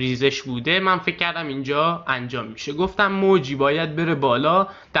 ریزش بوده، من فکر کردم اینجا انجام میشه. گفتم موجی باید بره بالا،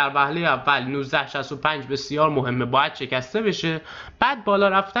 در وهله اول 1965 بسیار مهمه، باید شکسته بشه. بعد بالا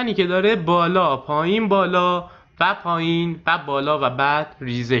رفتنی که داره بالا پایین بالا و پایین و بالا و بعد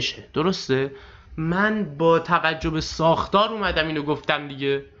ریزشه. درسته؟ من با توجه به ساختار اومدم اینو گفتم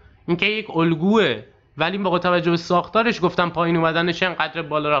دیگه، این که یک الگوه، ولی با توجه به ساختارش گفتم پایین اومدنش انقدر،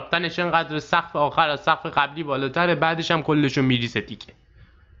 بالا رفتنش انقدر، سقف آخر از سقف قبلی بالاتره، بعدش هم کلشو میریزه دیگه.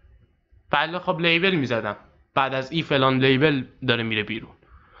 بله خب لیبل میزدم، بعد از ای فلان لیبل داره میره بیرون.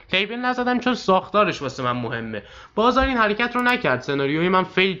 لیبل نزدم چون ساختارش واسه من مهمه. بازار این حرکت رو نکرد، سناریوی من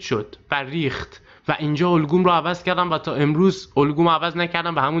فیل شد و ریخت و اینجا الگوم رو عوض کردم و تا امروز الگوم عوض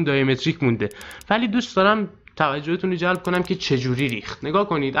نکردم و همون دایمتریک مونده. ولی دوست دارم توجهتون رو جلب کنم که چجوری ریخت. نگاه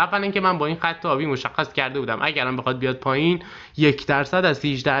کنید، اولا که من با این خط آبی مشخص کرده بودم اگرم بخواد بیاد پایین 1% از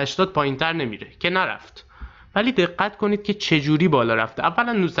 1880 پایینتر نمیره که نرفت. ولی دقت کنید که چجوری بالا رفته.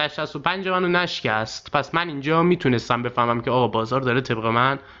 اولا 1965 منو نشکست، پس من اینجا میتونستم بفهمم که آقا بازار داره طبق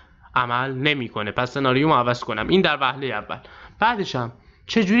من عمل نمیکنه، پس سناریومو عوض کنم. این در وهله اول. بعدش هم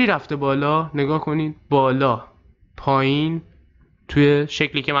چجوری رفته بالا؟ نگاه کنید، بالا پایین توی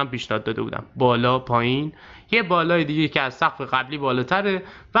شکلی که من پیشنهاد داده بودم، بالا پایین، یه بالای دیگه که از سقف قبلی بالاتره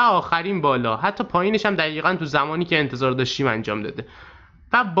و آخرین بالا، حتی پایینش هم دقیقاً تو زمانی که انتظار داشتیم انجام داده.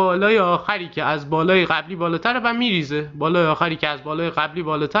 و بالای آخری که از بالای قبلی بالاتره و میریزه، بالای آخری که از بالای قبلی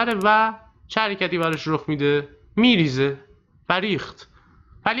بالاتره و چه حرکتی براش رخ میده؟ میریزه و ریخت.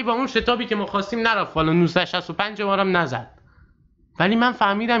 ولی با اون شتابی که ما خواستیم نرفت بالا، 1965 ما هم نزد. ولی من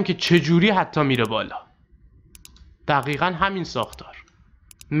فهمیدم که چجوری حتی میره بالا. دقیقاً همین ساختار.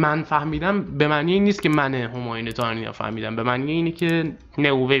 من فهمیدم به معنی این نیست که من همایون تارنیا فهمیدم، به معنی اینه که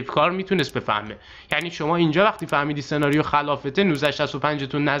نئوویو کار میتونست بفهمه. یعنی شما اینجا وقتی فهمیدی سناریو خلافته، 1965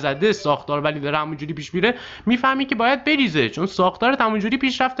 تون نزده ساختار ولی داره همونجوری پیش میره، میفهمی که باید بریزه، چون ساختارت همونجوری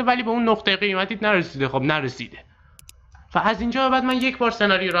پیش رفته ولی به اون نقطه قیمتیت نرسیده. خب نرسیده. و از اینجا بعد من یک بار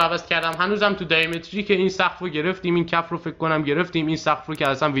سناریو رو عوض کردم. هنوزم تو دایمتری که این سقف رو گرفتیم، این کف رو فکر کنم گرفتیم، این سقف رو که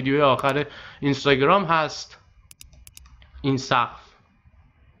اصلا ویدیو آخر اینستاگرام هست، این سقف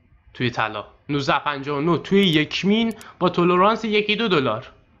توی طلا 1959 توی یک مین با تولرانس $1-2،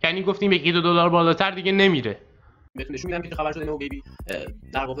 یعنی گفتیم $1-2 بالاتر دیگه نمیره. بهتون نشون میدم که خبر شده نئوویو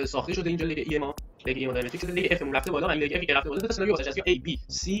در واقع ساخته شده اینجا، لیگ ای ما، لیگ ای دایمتریک شده، لیگ اف رفته بالا و لیگ اف که رفته بالا، سناریو واسه یا A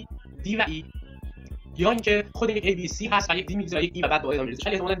B C D و E، یا اینکه خود یک A B C هست و یک D میذاره، یک E و بعد با ادامه میذاره.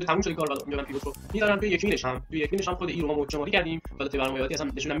 خیلی احتمالاً تموم شده کار، بعد میارم پیلوت رو میذارم توی یک مینش هم، توی یک مینش هم خود ای رو ما شماری کردیم، بعد توی برنامه‌ریاضی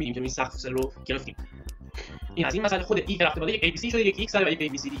اصلا نشونم میدیم که این سقف سر رو گرفتیم. این از این مسئله خود ای که رفته بالا، یک ABC شده، یک X و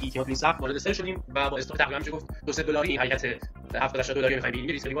یک ABCD که ما تو این صف وارد سر شدیم و با استاک تقریبا میشه گفت $2-3 این حرکت 70-80 دلاری می‌خوایم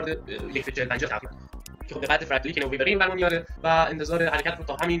بگیریم، ریسک وارد 1.50 تقریبا که خب به قدر فرکتوری که نئوویو بریم میاره و انتظار حرکت رو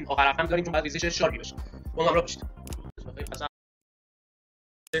تا همین آخر هفته داریم، چون بعد ریزش شارپی بشه. با ما همراه باشید.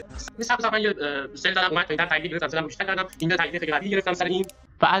 مثلا من یه سل دادم اومد تا این تغییر گرفتم، مثلا بیشتر کردم، اینجا تغییر خیلی قوی گرفتم سر این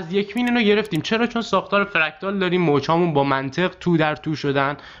و از یک مین اینو گرفتیم. چرا؟ چون ساختار فرکتال داریم، موجامون با منطق تو در تو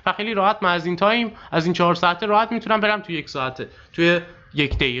شدن و خیلی راحت من از این تایم، از این 4 ساعته راحت میتونم برم تو 1 ساعته، توی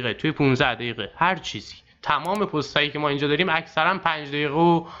 1 دقیقه، توی 15 دقیقه، هر چیزی. تمام پستایی که ما اینجا داریم اکثرا 5 دقیقه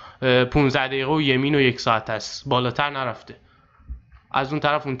و 15 دقیقه و یمین و 1 ساعت است، بالاتر نرفته. از اون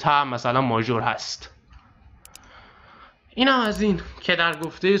طرف اون تا مثلا ماژور هست. اینا از این که در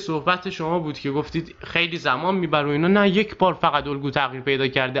گفته صحبت شما بود که گفتید خیلی زمان میبره و اینا. نه، یک بار فقط الگو تغییر پیدا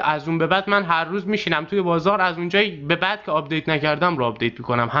کرده. از اون به بعد من هر روز میشینم توی بازار، از اونجایی به بعد که آپدیت نکردم رو آپدیت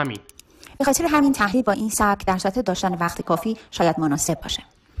میکنم. همین. به خاطر همین تحلیل با این سبک در صورت داشتن وقت کافی شاید مناسب باشه.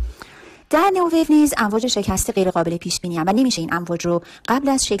 در نئوویو نیز امواج شکسته غیر قابل پیش بینی و نمیشه این امواج رو قبل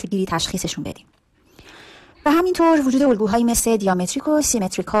از شکل گیری تشخیصشون بدیم. و همینطور وجود الگوهایی مثل دیامتریک و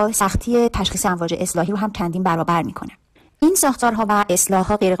سیمتریکال سختی تشخیص امواج اصلاحی رو هم چندین برابر میکنه. این ساختارها و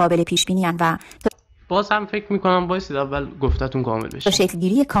اصلاح‌ها غیر قابل پیش بینی ان و باز هم فکر میکنم وایسید اول گفتتون کامل بشه. تا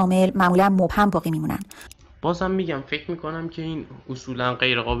شکلگیری کامل معمولا مبهم باقی میمونن. بازم میگم فکر میکنم که این اصولا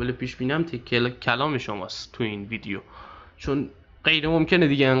غیر قابل پیش بینی هم کلام شماست تو این ویدیو، چون غیر ممکنه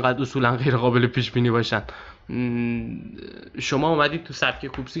دیگه انقدر اصولا غیر قابل پیش بینی باشن. شما اومدید تو سبک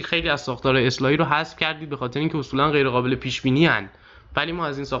کوپسی خیلی از ساختار اصلاحی رو حذف کردید به خاطر اینکه اصولا غیر قابل پیش بینی ان، ولی ما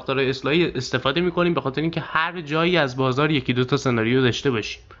از این ساختار اصلاحی استفاده میکنیم به خاطر اینکه هر جایی از بازار 1-2 تا سناریو داشته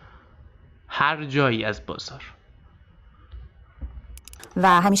باشیم، هر جایی از بازار.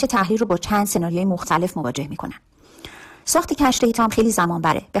 و همیشه تحلیل رو با چند سناریوی مختلف مواجه میکنن. ساخت کش دیتا هم خیلی زمان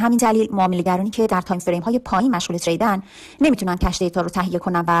بره. به همین دلیل معامله‌گرانی که در تایم فریم های پایین مشغول تریدن نمیتونن کش دیتا رو تهیه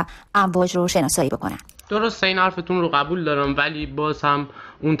کنن و امواج رو شناسایی بکنن. درسته این حرفتون رو قبول دارم، ولی باز هم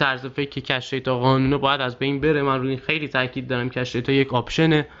اون طرز فکر که کش دیتا قانونه باید از بین بره. من روی این خیلی تاکید دارم. کش دیتا یک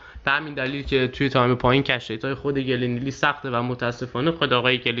آپشنه، به همین دلیل که توی تایم پایین کش دیتا خود نیلی سخته و متاسفانه خود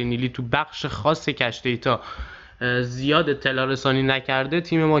آقای نیلی تو بخش خاص کش دیتا زیاد اطلاع رسانی نکرده.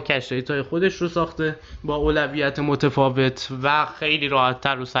 تیم ما کش دیتا خودش رو ساخته با اولویت متفاوت و خیلی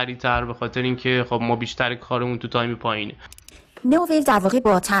راحت‌تر و سریع‌تر، به خاطر اینکه خب ما بیشتر کارمون تو تایم پایینه. نئوویو در واقع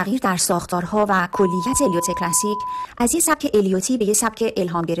با تغییر در ساختارها و کلیت الیوت کلاسیک از یک سبک الیوتی به یک سبک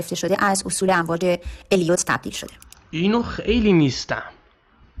الهام گرفته شده از اصول امواج الیوت تبدیل شده. اینو خیلی نیستم.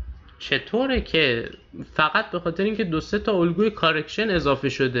 چطوره که فقط به خاطر اینکه 2-3 تا الگوی کارکشن اضافه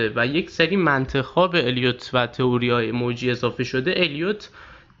شده و یک سری منطق‌ها به الیوت و تئوری‌های موجی اضافه شده، الیوت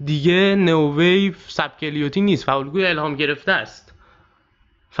دیگه نئوویو سبک الیوتی نیست و الگوی الهام گرفته است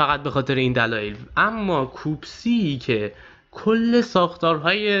فقط به خاطر این دلایل. اما کوپسی که کل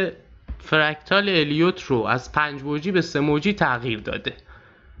ساختارهای فرکتال الیوت رو از 5 موجی به 3 موجی تغییر داده،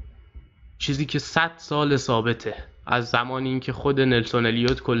 چیزی که 100 سال ثابته از زمانی اینکه خود نلسون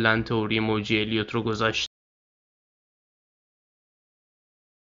الیوت کلا تئوری موجی الیوت رو گذاشت.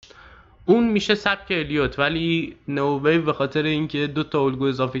 اون میشه سبک الیوت، ولی نئوویو به خاطر اینکه 2 تا الگو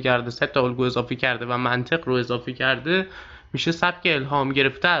اضافه کرده، 3 تا الگو اضافه کرده و منطق رو اضافه کرده، میشه سبک الهام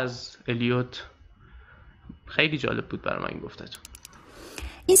گرفته از الیوت. خیلی جالب بود برای من این گفتتون.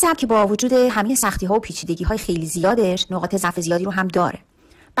 این سبک با وجود همه سختی‌ها و پیچیدگی‌های خیلی زیادش نقاط ضعف زیادی رو هم داره.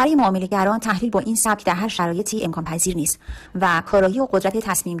 برای معامله‌گران تحلیل با این سبک در هر شرایطی امکان پذیر نیست و کارایی و قدرت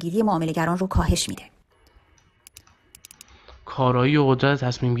تصمیم گیری معامله‌گران رو کاهش میده. کارایی و قدرت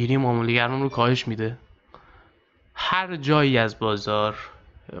تصمیم گیری معامله‌گران رو کاهش میده. هر جایی از بازار،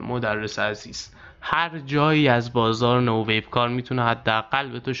 مدرس عزیز، هر جایی از بازار نئوویو کار میتونه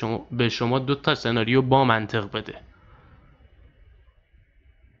حداقل به شما 2 تا سناریو با منطق بده.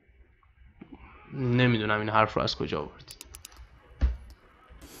 نمیدونم این حرف رو از کجا آوردید.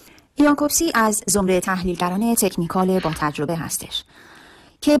 ایان کوپسی از زمره تحلیلگران تکنیکال با تجربه هستش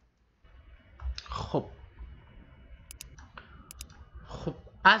که خب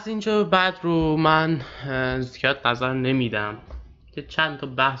از اینجا بعد رو من زیاد نظر نمیدم که چند تا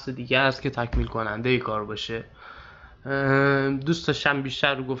بحث دیگه هست که تکمیل کننده ای کار باشه. دوست داشتم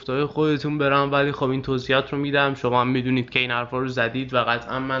بیشتر رو گفته‌های خودتون برم، ولی خب این توضیحات رو میدم. شما هم میدونید که این حرفا رو زدید و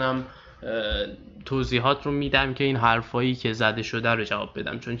قطعا منم توضیحات رو میدم که این حرفایی که زده شده رو جواب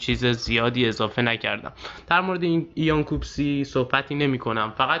بدم، چون چیز زیادی اضافه نکردم. در مورد این ایان کوپسی صحبتی نمی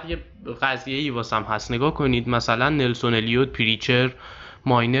کنم، فقط یه قضیه‌ای واسم هست. نگاه کنید، مثلا نلسون الیوت، پریچر،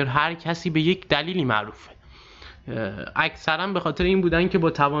 ماینر، هر کسی به یک دلیلی معروفه. اکثرا به خاطر این بودن که با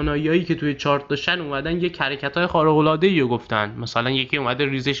توانایی‌هایی که توی چارت داشتن اومدن یک حرکت‌های خارق‌العاده‌ای رو گفتن. مثلا یکی اومده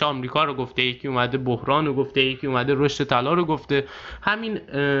ریزش آمریکا رو گفته، یکی اومده بحران رو گفته، یکی اومده رشد طلا رو گفته. همین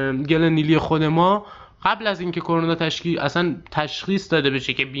نیلی خود ما قبل از اینکه کرونا تشخیص داده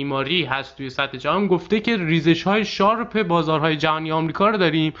بشه که بیماری هست توی سطح جهان، گفته که ریزش‌های شارپ بازارهای جهانی آمریکا رو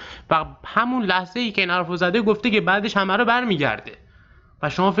داریم و همون لحظه‌ای که این حرفو زده گفته که بعدش همه رو برمیگرده. و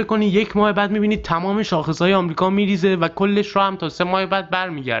شما فکر کنید 1 ماه بعد میبینید تمام شاخصهای آمریکا میریزه و کلش رو هم تا 3 ماه بعد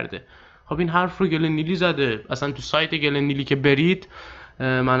برمیگرده. خب این حرف رو نیلی زده. اصلا تو سایت نیلی که برید،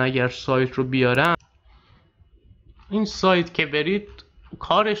 من اگر سایت رو بیارم، این سایت که برید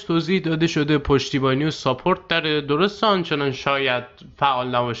کارش توضیح داده شده، پشتیبانی و ساپورت داره. درسته آنچنان شاید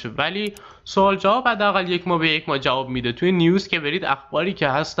فعال نباشه، ولی سوال جواب حداقل 1 ماه به 1 ماه جواب میده. توی نیوز که برید اخباری که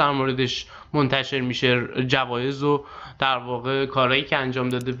هست در موردش منتشر میشه، جوایز و در واقع کارهایی که انجام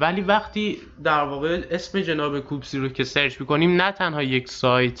داده. ولی وقتی در واقع اسم جناب کوپسی رو که سرچ میکنیم، نه تنها یک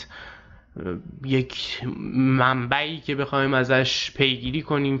سایت، یک منبعی که بخوایم ازش پیگیری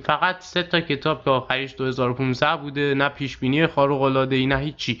کنیم، فقط 3 تا کتاب که آخریش 2015 بوده، نه پیشبینی خارق العاده ای، نه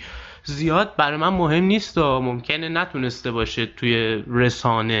هیچی. زیاد برای من مهم نیست و ممکنه نتونسته باشه توی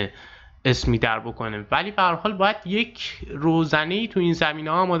رسانه اسمی در بکنه، ولی به هر حال باید یک روزنه‌ای تو این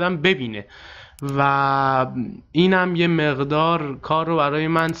زمینه ها هم آدم ببینه و اینم یه مقدار کار رو برای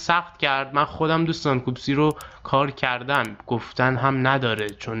من سخت کرد. من خودم دوستان کوپسی رو کار کردم، گفتن هم نداره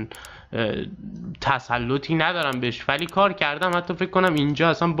چون تسلطی ندارم بهش، ولی کار کردم. حتی فکر کنم اینجا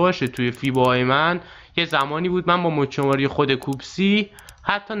اصلا باشه توی فیباهای من. یه زمانی بود من با مچماری خود کوپسی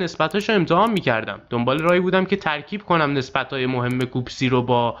حتی نسبتاشو امتحان میکردم، دنبال راهی بودم که ترکیب کنم نسبتهای مهم کوپسی رو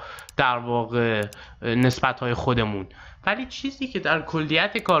با در واقع نسبتهای خودمون. ولی چیزی که در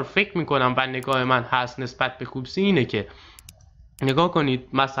کلیت کار فکر میکنم و نگاه من هست نسبت به کوپسی اینه که نگاه کنید،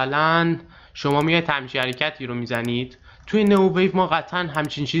 مثلا شما میاید همچین حرکتی رو میزنید، توی نئوویو ما قطعا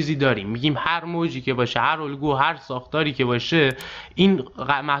همچین چیزی داریم، میگیم هر موجی که باشه، هر الگو، هر ساختاری که باشه، این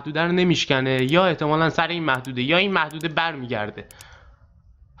محدوده رو نمیشکنه، یا احتمالاً سر این محدوده یا این محدوده برمیگرده.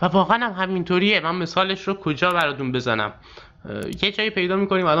 و واقعا هم همینطوریه. من مثالش رو کجا براتون بزنم؟ یه جایی پیدا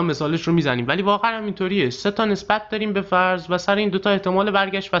میکنیم الان مثالش رو میزنیم، ولی واقعا همینطوریه. 3 تا نسبت داریم به فرض و سر این 2 تا احتمال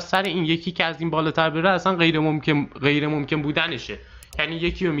برگشت و سر این یکی که از این بالاتر بره اصلا غیر ممکن بودنشه. یعنی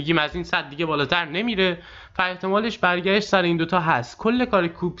یکی رو میگیم از این سطح دیگه بالاتر نمیره و احتمالش برگشت سر این 2 تا هست. کل کار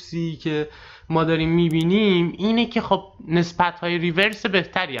کوپسی که ما داریم میبینیم اینه که خب نسبت‌های ریورس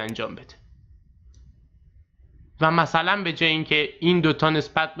بهتری انجام بده و مثلا به جای اینکه این 2 تا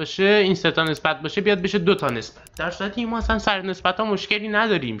نسبت باشه این 3 تا نسبت باشه بیاد بشه 2 تا نسبت. در صورتی ما اصلا سر نسبت ها مشکلی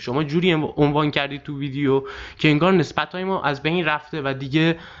نداریم. شما جوری عنوان کردید تو ویدیو که انگار نسبت های ما از بین رفته و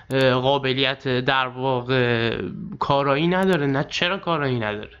دیگه قابلیت در واقع کارایی نداره. نه چرا کارایی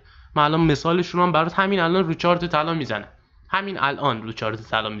نداره؟ من الان مثالش رو هم برات همین الان رو چارت طلا میزنم. همین الان رو چارت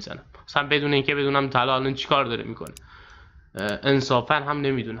طلا میزنم مثلا بدون اینکه بدونم طلا الان چیکار داره میکنه. انصافا هم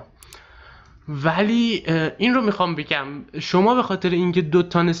نمیدونم. ولی این رو میخوام بگم شما به خاطر اینکه 2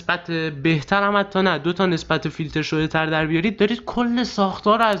 تا نسبت بهتر هم حتی نه 2 تا نسبت فیلتر شده تر در بیارید دارید کل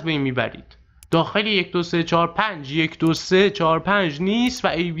ساختار رو از بین میبرید. داخل 1 2 3 4 5 1 2 3 4 5 نیست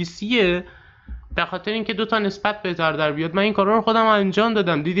و ABCه به خاطر اینکه 2 تا نسبت بهتر در بیاد. من این کارا رو خودم انجام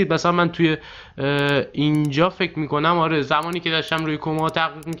دادم. دیدید مثلا من توی اینجا فکر میکنم آره زمانی که داشتم روی کما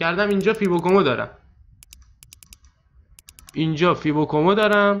تحقیق میکردم اینجا فیبوکومو دارم، اینجا فیبوکومو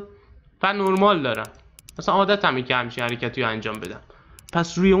دارم و نرمال دارم. مثلا عادتمه که همچین حرکتی رو انجام بدم.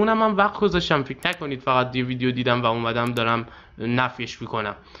 پس روی اونم من وقت گذاشتم. فکر نکنید فقط یه ویدیو دیدم و اومدم دارم نفیش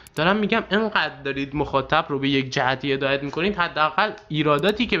میکنم. دارم میگم انقدر دارید مخاطب رو به یک جهتی هدایت میکنید حداقل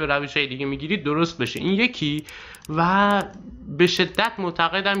ایراداتی که به روش‌های دیگه میگیرید درست بشه. این یکی. و به شدت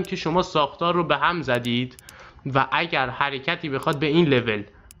معتقدم که شما ساختار رو به هم زدید و اگر حرکتی بخواد به این لول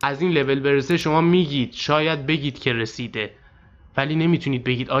از این لول برسه شما میگید شاید بگید که رسیده، ولی نمیتونید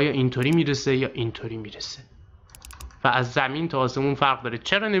بگید آیا اینطوری میرسه یا اینطوری میرسه. و از زمین تا آسمون فرق داره.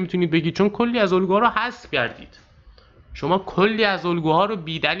 چرا نمیتونید بگید؟ چون کلی از الگوها رو حذف کردید. شما کلی از الگوها رو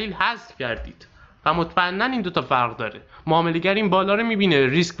بی دلیل حذف کردید و مطمئنا این 2 تا فرق داره. معامله‌گر این بالا رو میبینه،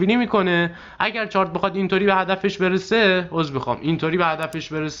 ریسک بینی میکنه. اگر چارت بخواد اینطوری به هدفش برسه، اینطوری به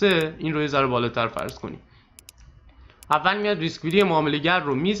هدفش برسه، این رو یه ذره بالاتر فرض کنیم. اول میاد ریسک بینی معامله‌گر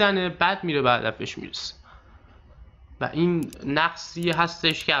رو میزنه، بعد میره به هدفش میرسه. و این نقصی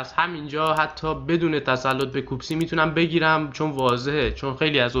هستش که از همینجا حتی بدون تسلط به کوپسی میتونم بگیرم، چون واضحه، چون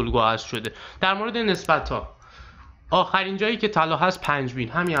خیلی از الگوها هست شده. در مورد نسبت ها آخرین جایی که طلا هست 5 بین،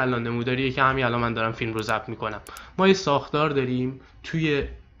 همین الان نموداریه که همین الان من دارم فیلم رو ضبط میکنم. ما یه ساختار داریم توی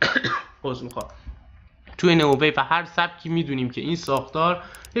توی نئوویو و هر سبکی میدونیم که این ساختار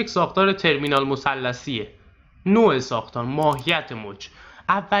یک ساختار ترمینال مثلثیه. نوع ساختار، ماهیت موج.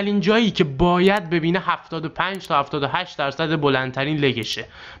 اولین جایی که باید ببینه 75 تا 78% بلندترین لگشه.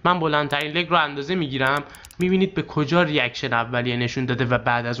 من بلندترین لگ رو اندازه میگیرم، میبینید به کجا ریاکشن اولیه نشون داده و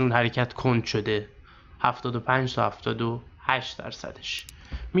بعد از اون حرکت کند شده. 75 تا 78%.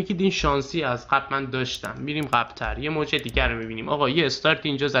 میگید این شانسی از قبل من داشتم. میریم قبلتر یه موج دیگر رو میبینیم. آقا یه استارت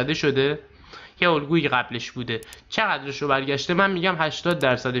اینجا زده شده، یه الگویی قبلش بوده. چقدرش رو برگشته؟ من میگم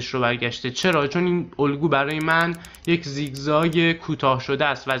 80% رو برگشته. چرا؟ چون این الگو برای من یک زیگزاگ کوتاه شده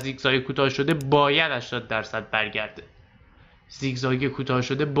است و زیگزاگ کوتاه شده باید 80% برگرده. زیگزاگ کوتاه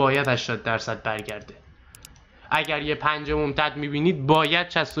شده باید 80% برگرده. اگر یه پنج ممتد میبینید باید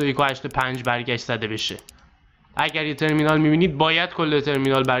 61.85 برگشت زده بشه. اگر یه ترمینال میبینید باید کل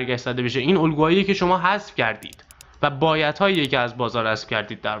ترمینال برگشت زده بشه. این الگوهایی که شما حذف کردید و بایدهایی که از بازار حذف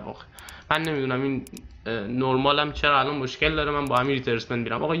کردید در واقع. من نمیدونم این نرمالم چرا الان مشکل داره. من با همین ریترسمنت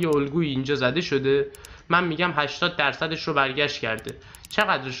میرم. آقا یه الگویی اینجا زده شده، من میگم 80% رو برگشت کرده.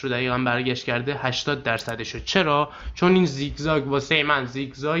 چقدرش رو دقیقاً برگشت کرده؟ 80%. چرا؟ چون این زیگزاگ واسه من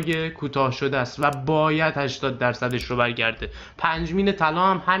زیگزاگ کوتاه شده است و باید 80% رو برگرده. پنجمین طلا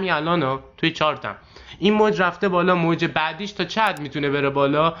هم همین الان توی چارتم. این موج رفته بالا، موج بعدیش تا چقدر میتونه بره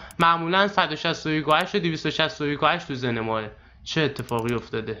بالا؟ معمولا 161.8 و 261.8 تو ذهن ماه. چه اتفاقی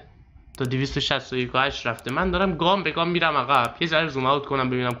افتاده؟ تا 261.8 رفته. من دارم گام به گام میرم عقب. یه ذره زوم اوت کنم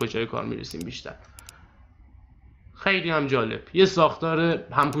ببینم کجای کار میرسیم بیشتر. خیلی هم جالب. یه ساختار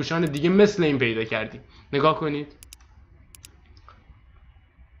همپوشان دیگه مثل این پیدا کردیم. نگاه کنید.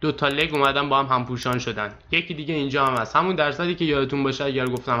 2 تا لگ اومدن با هم همپوشان شدن. یکی دیگه اینجا هم هست. همون درصدی که یادتون باشه اگر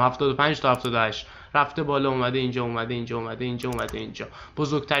گفتم 75 تا 78 رفته بالا، اومده اینجا، اومده اینجا، اومده اینجا، اومده اینجا.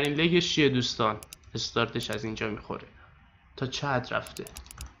 بزرگترین لگش چیه دوستان؟ استارتش از اینجا میخوره. تا چقدر رفته؟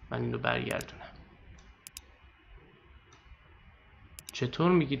 من اینو برگردونم.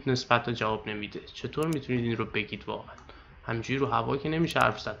 چطور میگید نسبت ها جواب نمیده؟ چطور میتونید این رو بگید واقعا؟ همینجوری رو هوا که نمیشه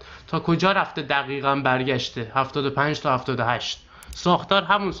حرف زد. تا کجا رفته دقیقاً برگشته؟ 75 تا 78. ساختار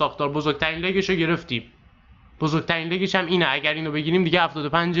همون ساختار، بزرگترین لگش رو گرفتیم. بزرگترین لگش هم اینه، اگر اینو بگیریم دیگه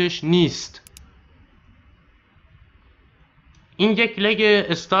 75ش نیست. این یک لگ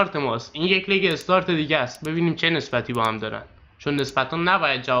استارت ماست، این یک لگ استارت دیگه است. ببینیم چه نسبتی با هم دارن، چون نسبتا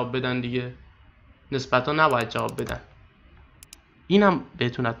نباید جواب بدن دیگه، نسبتا نباید جواب بدن. اینم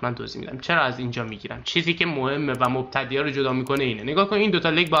بهتون حتما توضیح میدم چرا از اینجا میگیرم. چیزی که مهمه و مبتدی‌ها رو جدا میکنه اینه، نگاه کن این دوتا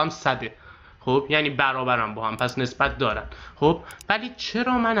لگ با هم 100، خب یعنی برابرن با هم، پس نسبت دارن. خب ولی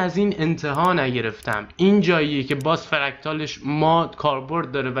چرا من از این انتها نگرفتم؟ این جاییه که باز فرکتالش ما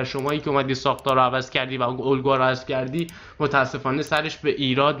کاربرد داره و شمایی که اومدی ساختار رو عوض کردی و الگوها رو عوض کردی متاسفانه سرش به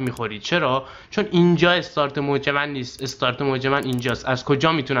ایراد میخوری. چرا؟ چون اینجا استارت موج من نیست، استارت موج من اینجاست. از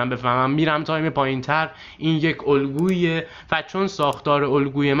کجا میتونم بفهمم؟ میرم تایم پایینتر، این یک الگویه و چون ساختار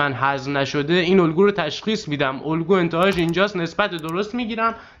الگوی من حذف نشده این الگو رو تشخیص میدم، الگو انتهاش اینجاست، نسبت درست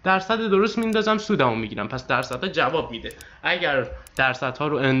میگیرم، درصد درست میندازم، سودمو میگیرم. پس درصدها جواب میده. اگر درصدها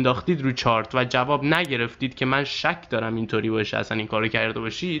رو انداختید رو چارت و جواب نگرفتید که من شک دارم اینطوری باشه اصلا این کارو کرده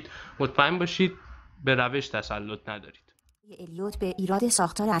باشید، مطمئن باشید به روش تسلط ندارید. الیوت به ایراد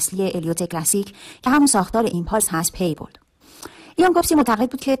ساختار اصلی الیوت کلاسیک که همون ساختار ایمپالس هست پی برد. ایان کوپسی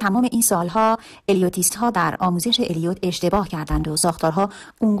معتقد بود که تمام این سالها الیوتیست ها در آموزش الیوت اشتباه کردند و ساختارها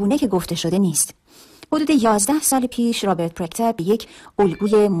اونگونه که گفته شده نیست. حدود 11 سال پیش رابرت پريچر به یک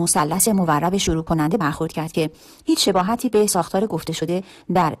الگوی مثلث مورب شروع کننده برخورد کرد که هیچ شباهتی به ساختار گفته شده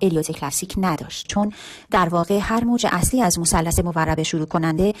در الیوت کلاسیک نداشت، چون در واقع هر موج اصلی از مثلث مورب شروع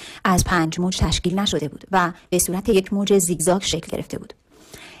کننده از 5 موج تشکیل نشده بود و به صورت یک موج زیگزاگ شکل گرفته بود.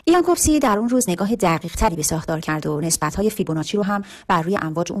 ایان کوپسی در اون روز نگاه دقیق تری به ساختار کرد و نسبت‌های فیبوناچی رو هم بر روی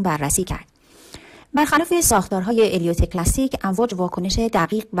امواج اون بررسی کرد. برخلاف ساختارهای الیوت کلاسیک، امواج واکنش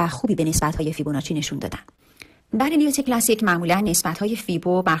دقیق و خوبی به نسبت‌های فیبوناچی نشون دادن. در الیوت کلاسیک معمولا نسبت‌های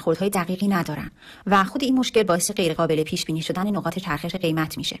فیبو برخوردهای دقیقی ندارن و خود این مشکل باعث غیرقابل پیش بینی شدن نقاط چرخش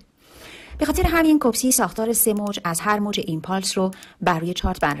قیمت میشه. به خاطر همین کوپسی ساختار 3 موج از هر موج ایمپالس رو بر روی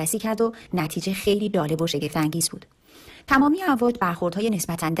چارت بررسی کرد و نتیجه خیلی جالب و شگفت‌انگیز بود. تمامی امواج برخوردهای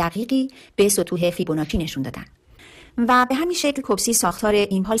نسبتاً دقیقی به سطوح فیبوناچی نشون دادن. و به همین شکل کوپسی ساختار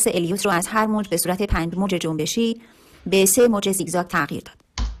ایمپالس الیوت رو از هر موج به صورت 5 موج جنبشی به 3 موج زیگزاگ تغییر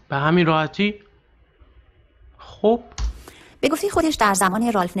داد. به همین راحتی؟ خب به گفته خودش در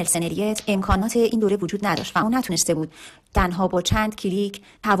زمان رالف نلسون الیوت امکانات این دوره وجود نداشت و اون نتونسته بود تنها با چند کلیک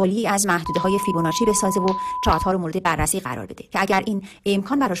توالی از محدوده‌های فیبوناچی بسازه و چارت‌ها رو مورد بررسی قرار بده که اگر این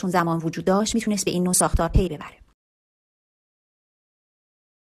امکان براشون زمان وجود داشت میتونست به این نوع ساختار پی ببره.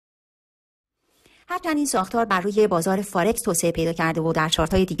 هرچند این ساختار بر روی بازار فارکس توسعه پیدا کرده و در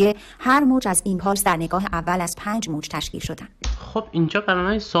چارت‌های دیگه هر موج از ایمپالس در نگاه اول از 5 موج تشکیل شدن. خب اینجا برای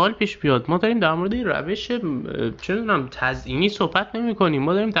من سوال پیش بیاد، ما داریم در مورد روش چه می‌دونم تزیینی صحبت نمی‌کنیم،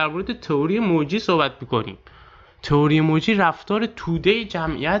 ما داریم در مورد تئوری موجی صحبت می‌کنیم. تئوری موجی رفتار توده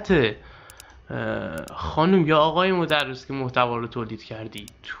جمعیت. خانم یا آقای مدرس که محتوا رو تولید کردی،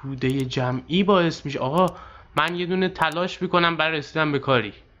 توده جمعی باعث میشه آقا من یه دونه تلاش می‌کنم برای رسیدن به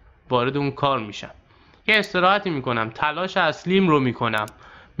کاری، وارد اون کار میشم، یه استراحتی میکنم، تلاش اصلیم رو میکنم،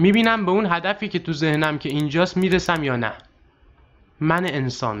 میبینم به اون هدفی که تو ذهنم که اینجاست میرسم یا نه. من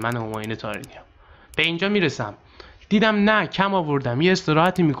انسان، من هماین تاریخیم، به اینجا میرسم، دیدم نه کم آوردم، یه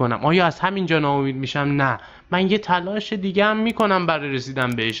استراحتی میکنم، آیا از همینجا ناامید میشم؟ نه، من یه تلاش دیگه هم میکنم برای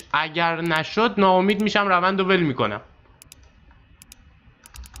رسیدن بهش، اگر نشد ناامید میشم، روند رو ول میکنم.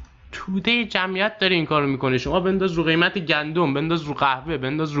 توده جمعیت داره این کارو میکنه. شما بنداز رو قیمت گندم، بنداز رو قهوه،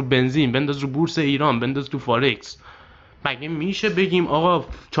 بنداز رو بنزین، بنداز رو بورس ایران، بنداز تو فارکس. مگه میشه بگیم آقا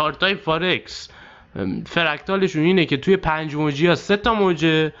چارتای فارکس فرکتالشون اینه که توی 5 موجی ها 3 تا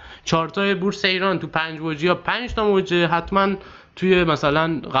موجه، چارتای بورس ایران تو 5 موجی ها 5 تا موجه، حتما توی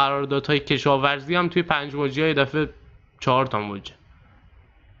مثلا قراردادهای کشاورزی هم توی 5 موجی ها یه دفعه 4 تا موجه.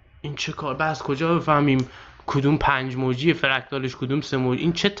 این چه کار؟ بس کجا بفهمیم کدوم 5 موجی فرکتالش کدوم 3 موجی؟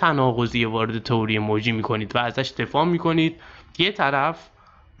 این چه تناقضی وارد تئوری موجی میکنید و ازش دفاع میکنید، یه طرف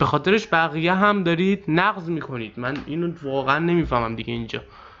به خاطرش بقیه هم دارید نقض میکنید. من اینو واقعا نمیفهمم دیگه. اینجا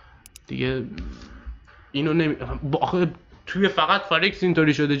دیگه اینو آخه توی فقط فارکس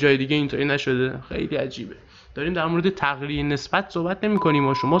اینطوری شده، جای دیگه اینطوری نشده. خیلی عجیبه. داریم در مورد تغییر نسبت صحبت نمی‌کنیم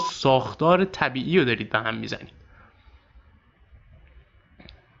و شما ساختار طبیعی رو دارید به هم میزنید.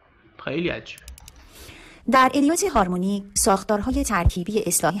 خیلی عجیبه. در الیوت هارمونیک ساختارهای ترکیبی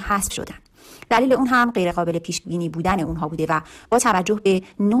اصلاحی حذف شدن. دلیل اون هم غیر قابل پیش بینی بودن اونها بوده و با توجه به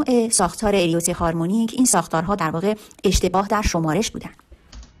نوع ساختار الیوت هارمونیک این ساختارها در واقع اشتباه در شمارش بودن.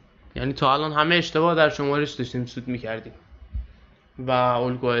 یعنی تا الان همه اشتباه در شمارش داشتیم سود می‌کردیم و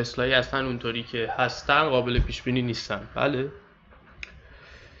الگوهای اصلاحی اصلا اونطوری که هستن قابل پیش بینی نیستن. بله،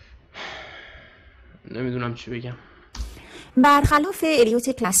 نمیدونم چی بگم. برخلاف الیوت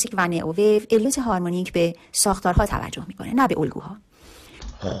کلاسیک و نئوویو، الیوت هارمونیک به ساختارها توجه میکنه نه به الگوها.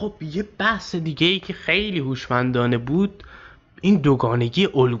 خب یه بحث دیگه ای که خیلی هوشمندانه بود این دوگانگی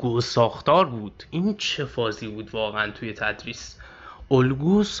الگو و ساختار بود. این چه فازی بود واقعا توی تدریس.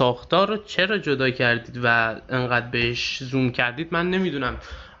 الگو و ساختار رو چرا جدا کردید و انقدر بهش زوم کردید من نمیدونم.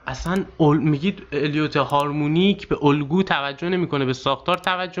 اصلا میگید الیوت هارمونیک به الگو توجه نمیکنه، به ساختار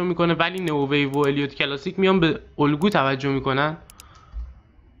توجه میکنه، ولی نئوویو و الیوت کلاسیک میان به الگو توجه میکنن.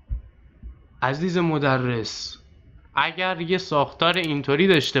 عزیز مدرس، اگر یه ساختار اینطوری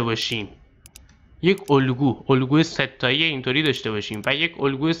داشته باشیم، یک الگو ستایی اینطوری داشته باشیم و یک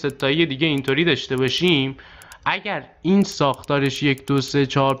الگو ستایی دیگه اینطوری داشته باشیم، اگر این ساختارش 1 2 3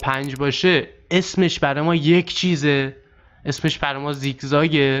 4 5 باشه اسمش برای ما یک چیزه، اسمش برای ما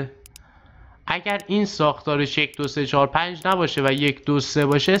زیگزاگه. اگر این ساختارش 1 2 3 4 5 نباشه و 1 2 3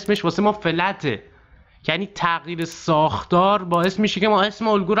 باشه اسمش واسه ما فلته. یعنی تغییر ساختار باعث میشه که ما اسم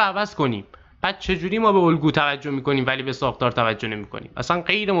الگو رو عوض کنیم. بعد چجوری ما به الگو توجه میکنیم ولی به ساختار توجه نمیکنیم؟ اصلا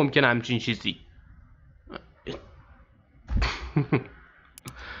غیر ممکنه همچین چیزی.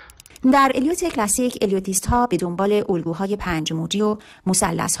 در الیوت کلاسیک الیوتیست ها به دنبال الگوهای 5 موجی و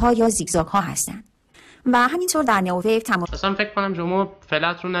مثلث ها یا زیگزاگ ها هستند و همینطور در نئوویو اصلا فکر کنم شما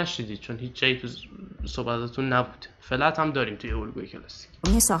فلت رو نشدید چون هیچ جایی تو صحبتاتون نبود. فلت هم داریم توی الگوی کلاسیک.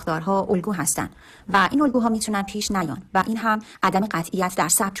 این ساختارها الگو هستند و این الگوها میتونن پیش نیان و این هم عدم قطعیت در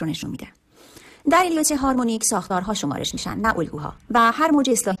ثبت رو نشون میده. در الیوت هارمونیک ساختارها شمارش میشن نه الگوها و هر موج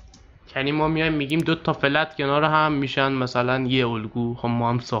اصلاحی. یعنی ما میایم میگیم 2 تا فلت کنار هم میشن مثلا یه الگو. خب ما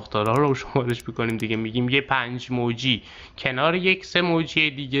هم ساختارها رو شمارش میکنیم دیگه، میگیم یه 5 موجی کنار یک 3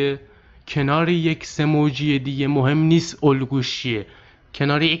 موجی دیگه، کنار یک 3 موجی دیگه مهم نیست الگوش چیه،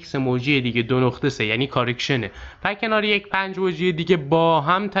 کنار یک 3 موجی دیگه 2 نقطه 3 یعنی کارکشنه و کنار یک 5 موجی دیگه با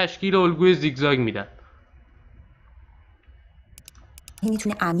هم تشکیل الگوی زیگزاگ میدن. این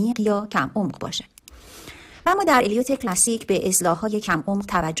میتونه عمیق یا کم عمق باشه. و اما در الیوت کلاسیک به اصلاح‌های کم عمق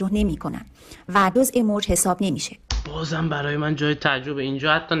توجه نمی‌کنن و جزء موج حساب نمیشه. بازم برای من جای تعجب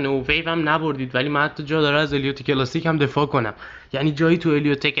اینجا حتی نئوویو هم نبردید، ولی من حتی جا داره از الیوت کلاسیک هم دفاع کنم. یعنی جایی تو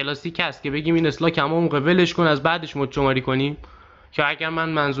الیوت کلاسیک هست که بگیم این اصلاح کم عمق ولش کن از بعدش موج شماری کنیم؟ که اگر من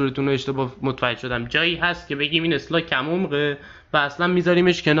منظورتون رو اشتباه متوجه شدم جایی هست که بگیم این اصلاح کم عمقه و اصلا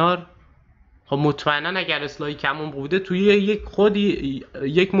میذاریمش کنار؟ خب مطمئنا اگر اصلاحی کم عمق بوده توی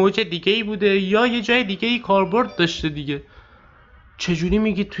یک موج دیگه ای بوده یا یه جای دیگه ای کاربرد داشته دیگه. چجوری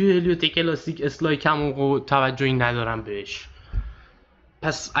میگی توی الیوت کلاسیک اصلاحی کم عمق و توجهی ندارم بهش؟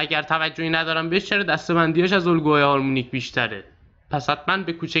 پس اگر توجهی ندارم بهش چرا دسته‌بندیاش از الگوهای هارمونیک بیشتره؟ پس حتما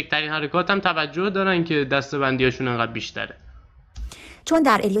به کوچکترین حرکات هم توجه دارن که دسته‌بندیاشون انقدر بیشتره. چون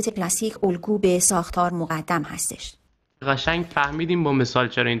در الیوت کلاسیک الگو به ساختار مقدم هستش. قشنگ فهمیدیم با مثال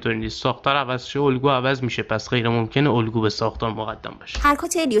چرا اینطوری نیست. ساختار عوض شه الگو عوض میشه، پس غیر ممکنه الگو به ساختار مقدم باشه.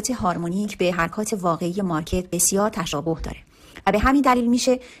 حرکات الیوت هارمونیک به حرکات واقعی مارکت بسیار تشابه داره و به همین دلیل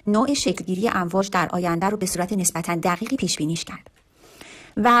میشه نوع شکلگیری امواج در آینده رو به صورت نسبتاً دقیقی پیش بینیش کرد.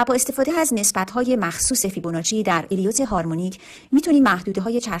 و با استفاده از نسبت‌های مخصوص فیبوناچی در الیوت هارمونیک میتونیم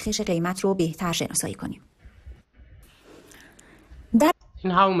محدوده‌های چرخش قیمت رو بهتر شناسایی کنیم.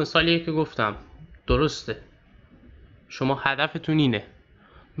 این همون مثالیه که گفتم. درسته. شما هدفتون اینه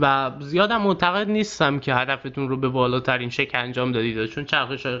و زیادم معتقد نیستم که هدفتون رو به بالاترین شکل انجام دادید، چون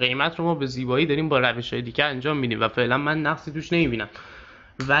چرخش قیمت رو ما به زیبایی داریم با روش‌های دیگه انجام میدیم و فعلا من نقصی توش نمیبینم.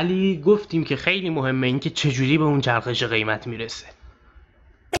 ولی گفتیم که خیلی مهمه این که چجوری به اون چرخش قیمت میرسه.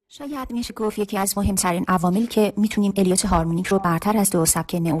 شاید میشه گفت یکی از مهمترین عواملی که میتونیم الیوت هارمونیک رو برتر از دو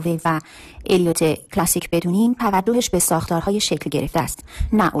سبک نئوویو و الیوت کلاسیک بدونیم توجهش به ساختارهای شکل گرفته است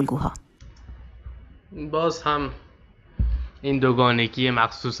نه الگوها. باز هم این دوگانگی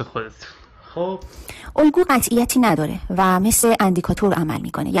مخصوص خودت. خب الگو قطعیتی نداره و مثل اندیکاتور عمل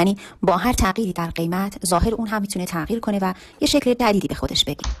میکنه، یعنی با هر تغییری در قیمت ظاهر اون هم میتونه تغییر کنه و یه شکل جدیدی به خودش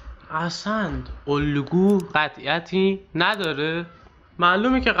بگیره. اصلا الگو قطعیتی نداره؟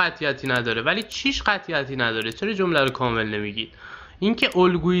 معلومه که قطعیتی نداره، ولی چیش قطعیتی نداره؟ چرا جمله رو کامل نمیگید؟ اینکه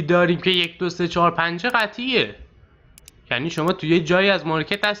الگویی داریم که 1 2 3 4 5 قطعیه. یعنی شما توی یه جایی از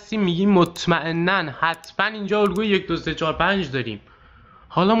مارکت هستی میگی مطمئناً حتما اینجا الگوی 1 2 3 4 5 داریم.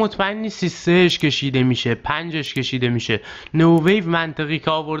 حالا مطمئن نیستی 3ش کشیده میشه، 5ش کشیده میشه. نئوویو منطقی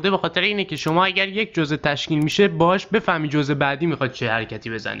که آورده به خاطر اینه که شما اگر یک جزء تشکیل میشه باش بفهمی جزء بعدی میخواد چه حرکتی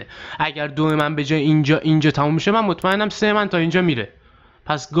بزنه. اگر 2 من به جای اینجا تموم میشه، من مطمئنم 3 من تا اینجا میره.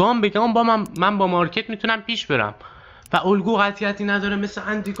 پس گام به گام من با مارکت میتونم پیش برم و الگو قطعیتی نداره، مثل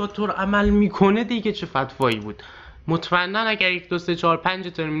اندیکاتور عمل میکنه دیگه. چه فتوایی بود. مطمئنا اگر 1 2 3 4 5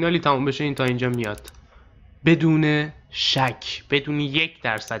 ترمینالی تموم بشه این تا اینجا میاد بدون شک، بدون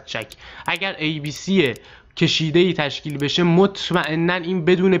 1% شک. اگر ABC کشیده‌ای تشکیل بشه مطمئنا این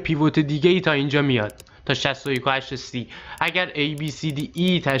بدون پیوت دیگه‌ای تا اینجا میاد تا 61 و 8 C. اگر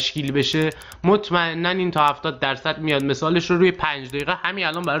ABCDE تشکیل بشه مطمئنا این تا 70% میاد. مثالش رو روی 5 دقیقه همین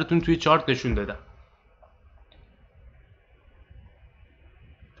الان براتون توی چارت نشون دادم.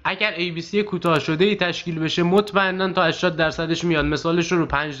 اگر ABC کوتاه شده ای تشکیل بشه مطمئنا تا 80%ش میاد. مثالش رو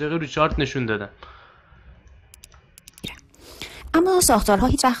 5 دقیقه رو چارت نشون دادم. اما ساختارها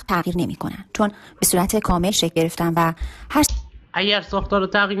هیچ وقت تغییر نمی‌کنن چون به صورت کامل شکل گرفتن و هر اگر ساختار رو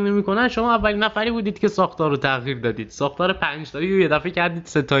تغییر نمی‌کنن، شما اولین نفری بودید که ساختار رو تغییر دادید. ساختار 5 تایی رو یه دفعه کردید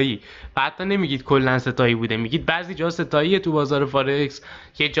 3 تایی. و حتی نمیگید کلا 3 تایی بوده، میگید بعضی جا 3 تاییه تو بازار فارکس،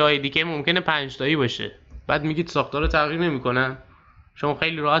 یه جای دیگه ممکنه 5 تایی باشه. بعد میگید ساختار رو تغییر نمی‌کنن. شما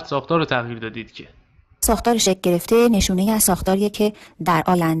خیلی راحت ساختار رو تغییر دادید که. ساختار شکل گرفته نشونه از ساختاریه که در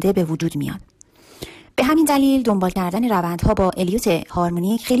آینده به وجود میاد. به همین دلیل دنبال کردن روندها با الیوت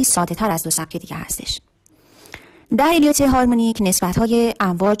هارمونیک خیلی ساده تر از دو سبک دیگه هستش. در الیوت هارمونیک نسبت‌های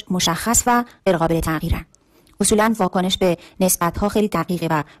امواج مشخص و غیرقابل تغییرن. اصولاً واکنش به نسبت‌ها خیلی دقیقه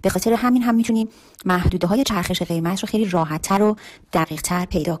و به خاطر همین هم میتونیم محدوده‌های چرخش قیمت رو خیلی راحت‌تر و دقیق‌تر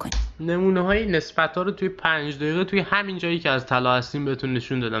پیدا کنیم. نمونه‌های نسبت‌ها رو توی 5 دقیقه توی همین جایی که از طلا هستیم بهتون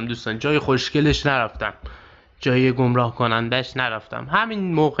نشون دادم دوستان. جای خوشگلش نرفتم. جای گمراه کنندش نرفتم.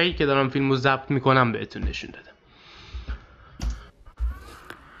 همین موقعی که دارم فیلمو ضبط میکنم بهتون نشون دادم.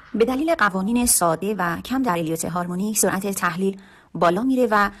 به دلیل قوانین ساده و کم در الیوت هارمونیک سرعت تحلیل بالا میره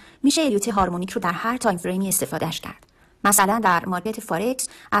و میشه الیوت هارمونیک رو در هر تایم فریمی استفادهش کرد. مثلا در مارکت فارکس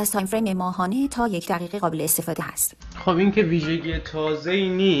از تایم فریم ماهانه تا 1 دقیقه قابل استفاده هست. خب این که ویژگی تازه‌ای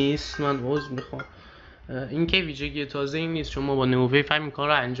نیست، من عذر میخوام. این که ویژگی تازه‌ای نیست، چون ما با نئوویو همین کار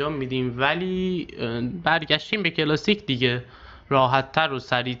رو انجام میدیم، ولی برگشتیم به کلاسیک دیگه. راحت‌تر و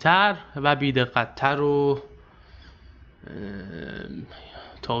سریع‌تر و بی‌دقت‌تر و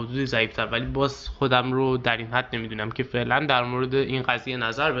تا حدودی ضعیف‌تر، ولی باز خودم رو در این حد نمیدونم که فعلا در مورد این قضیه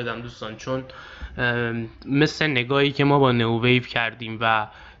نظر بدم دوستان، چون مثل نگاهی که ما با نئوویو کردیم و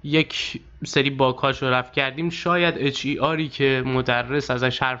یک سری باکاش رو رفت کردیم، شاید HERی که مدرس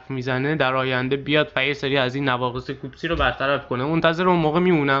ازش حرف میزنه در آینده بیاد و یه سری از این نواقص کوپسی رو برطرف کنه. منتظر اون موقع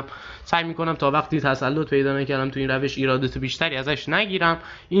میمونم، سعی میکنم تا وقتی تسلط پیدا نکردم تو این روش ایرادات بیشتری ازش نگیرم.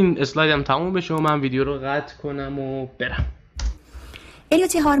 این اسلایدم تموم بشه و من ویدیو رو قطع کنم و برم.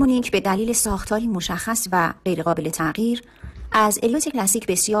 الیوت هارمونیک به دلیل ساختاری مشخص و غیرقابل تغییر از الیوت کلاسیک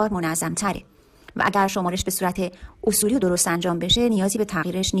بسیار منظم تره و اگر شمارش به صورت اصولی و درست انجام بشه نیازی به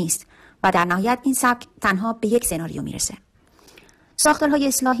تغییرش نیست و در نهایت این سبک تنها به یک سناریو میرسه. ساختارهای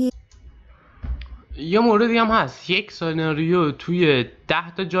اصلاحی یه موردی هم هست، یک سناریو توی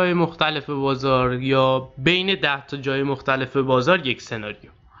 10 تا جای مختلف بازار یا بین 10 تا جای مختلف بازار یک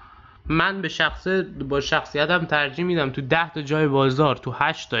سناریو. من با شخصیتم ترجیح میدم تو 10 تا جای بازار تو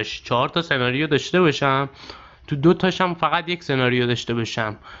 8 تاش 4 تا سناریو داشته باشم، تو 2 تاشم فقط یک سناریو داشته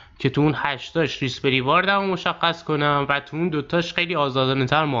باشم که تو اون 8 تاش ریسک ریواردم مشخص کنم و تو اون 2 تاش خیلی آزادانه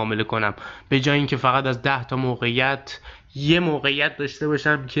تر معامله کنم، به جای اینکه فقط از 10 تا موقعیت یه موقعیت داشته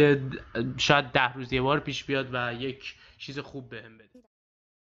باشم که شاید 10 روز یه بار پیش بیاد و یک چیز خوب بهم بده.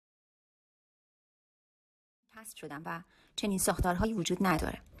 کسب شدم و چنین ساختارهایی وجود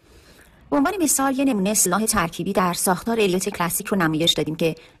نداره. به عنوان مثال یه نمونه اصلاح ترکیبی در ساختار الیوت کلاسیک رو نمایش دادیم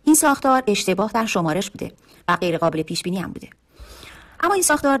که این ساختار اشتباه در شمارش بوده و غیر قابل پیش بینی هم بوده. اما این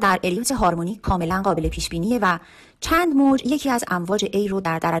ساختار در الیوت هارمونیک کاملا قابل پیش بینیه و چند موج یکی از امواج A رو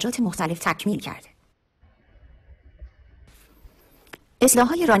در درجات مختلف تکمیل کرده.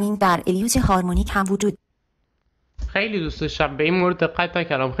 اصلاح‌های رانینگ در الیوت هارمونیک هم وجود. خیلی دوست داشتم به این مورد دقت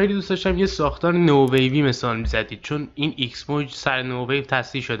نکردم، خیلی دوست داشتم یه ساختار نئوویوی مثال می‌زدید، چون این ایکس موج سر نئوویو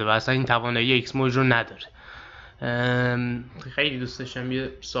تصحیح شده و اصلا این توانایی ایکس موج رو نداره. خیلی دوست داشتم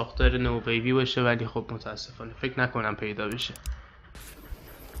یه ساختار نئوویوی باشه، ولی خب متاسفانه فکر نکنم پیدا بشه.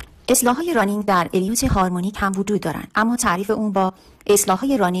 اصلاح‌های رانینگ در الیوت هارمونیک هم وجود دارن، اما تعریف اون با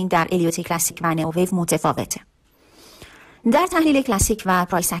اصلاح‌های رانینگ در الیوت کلاسیک و نئوویو متفاوته. در تحلیل کلاسیک و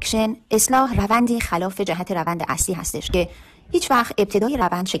پرایس اکشن، اصلاح روندی خلاف جهت روند اصلی هستش که هیچ وقت ابتدای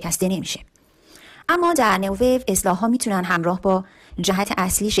روند شکسته نمیشه. اما در نئوویو اصلاح‌ها میتونن همراه با جهت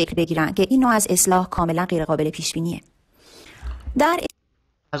اصلی شکل بگیرن که این نوع از اصلاح کاملا غیر قابل پیش بینیه.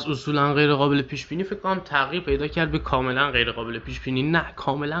 از اصولا غیر قابل پیش بینی فکر کنم تغییر پیدا کرد به کاملا غیر قابل پیش بینی. نه،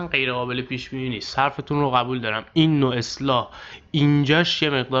 کاملا غیر قابل پیش بینی نیست. حرفتون رو قبول دارم. این نوع اصلاح اینجاش یه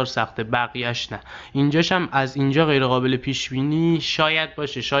مقدار سخته، بقیه‌اش نه. اینجاش هم از اینجا غیر قابل پیش بینی شاید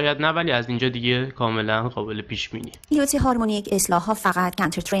باشه، شاید نه، ولی از اینجا دیگه کاملا قابل پیش بینی. الیوت هارمونیک اصلاح‌ها فقط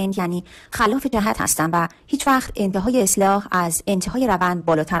کانتر ترند یعنی خلاف جهت هستن و هیچ وقت انتهای اصلاح از انتهای روند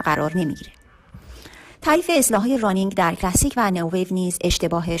بالاتر قرار نمیگیره. تعریف اصلاح‌های رانینگ در کلاسیک و نئوویو نیز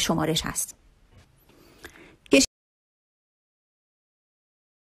اشتباه شمارش است.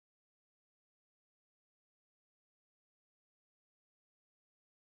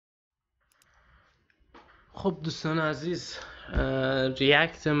 خب دوستان عزیز،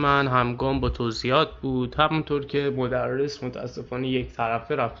 ریاکت من همگام با توضیحات بود. همونطور که مدرس متاسفانه یک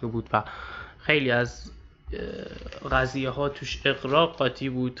طرفه رفته بود و خیلی از قضیه ها توش اغراق قاطی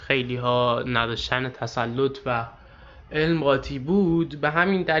بود، خیلی ها نداشتن تسلط و علم قاطی بود. به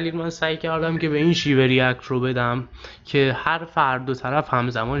همین دلیل من سعی کردم که به این شیوه ریاکت رو بدم که هر فرد و طرف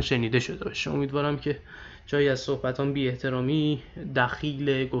همزمان شنیده شده باشه. امیدوارم که جایی از صحبتان بی احترامی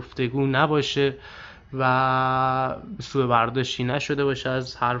دخیل گفتگو نباشه و سوء برداشتی نشده باشه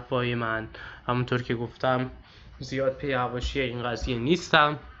از حرفای من. همونطور که گفتم زیاد پی حواشی این قضیه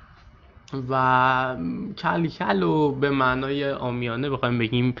نیستم و کل و به معنای عامیانه بخوایم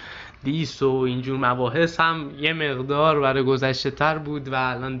بگیم دیس و اینجور مباحث هم یه مقدار برای گذشته تر بود و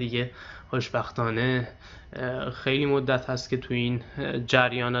الان دیگه خوشبختانه خیلی مدت هست که تو این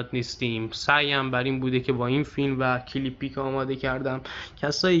جریانات نیستیم. سعیم بر این بوده که با این فیلم و کلیپی که آماده کردم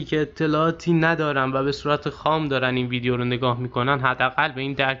کسایی که اطلاعاتی ندارن و به صورت خام دارن این ویدیو رو نگاه میکنن حداقل به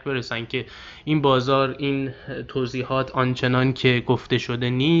این درک برسن که این بازار، این توضیحات آنچنان که گفته شده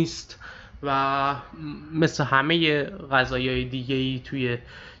نیست و مثل همه قضایای دیگه‌ای توی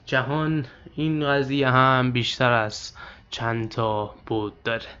جهان این قضیه هم بیشتر از چند تا بود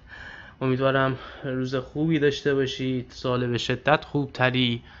داره. امیدوارم روز خوبی داشته باشید، سال به شدت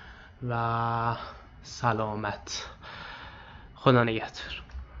خوبتری و سلامت. خدا نگهدار.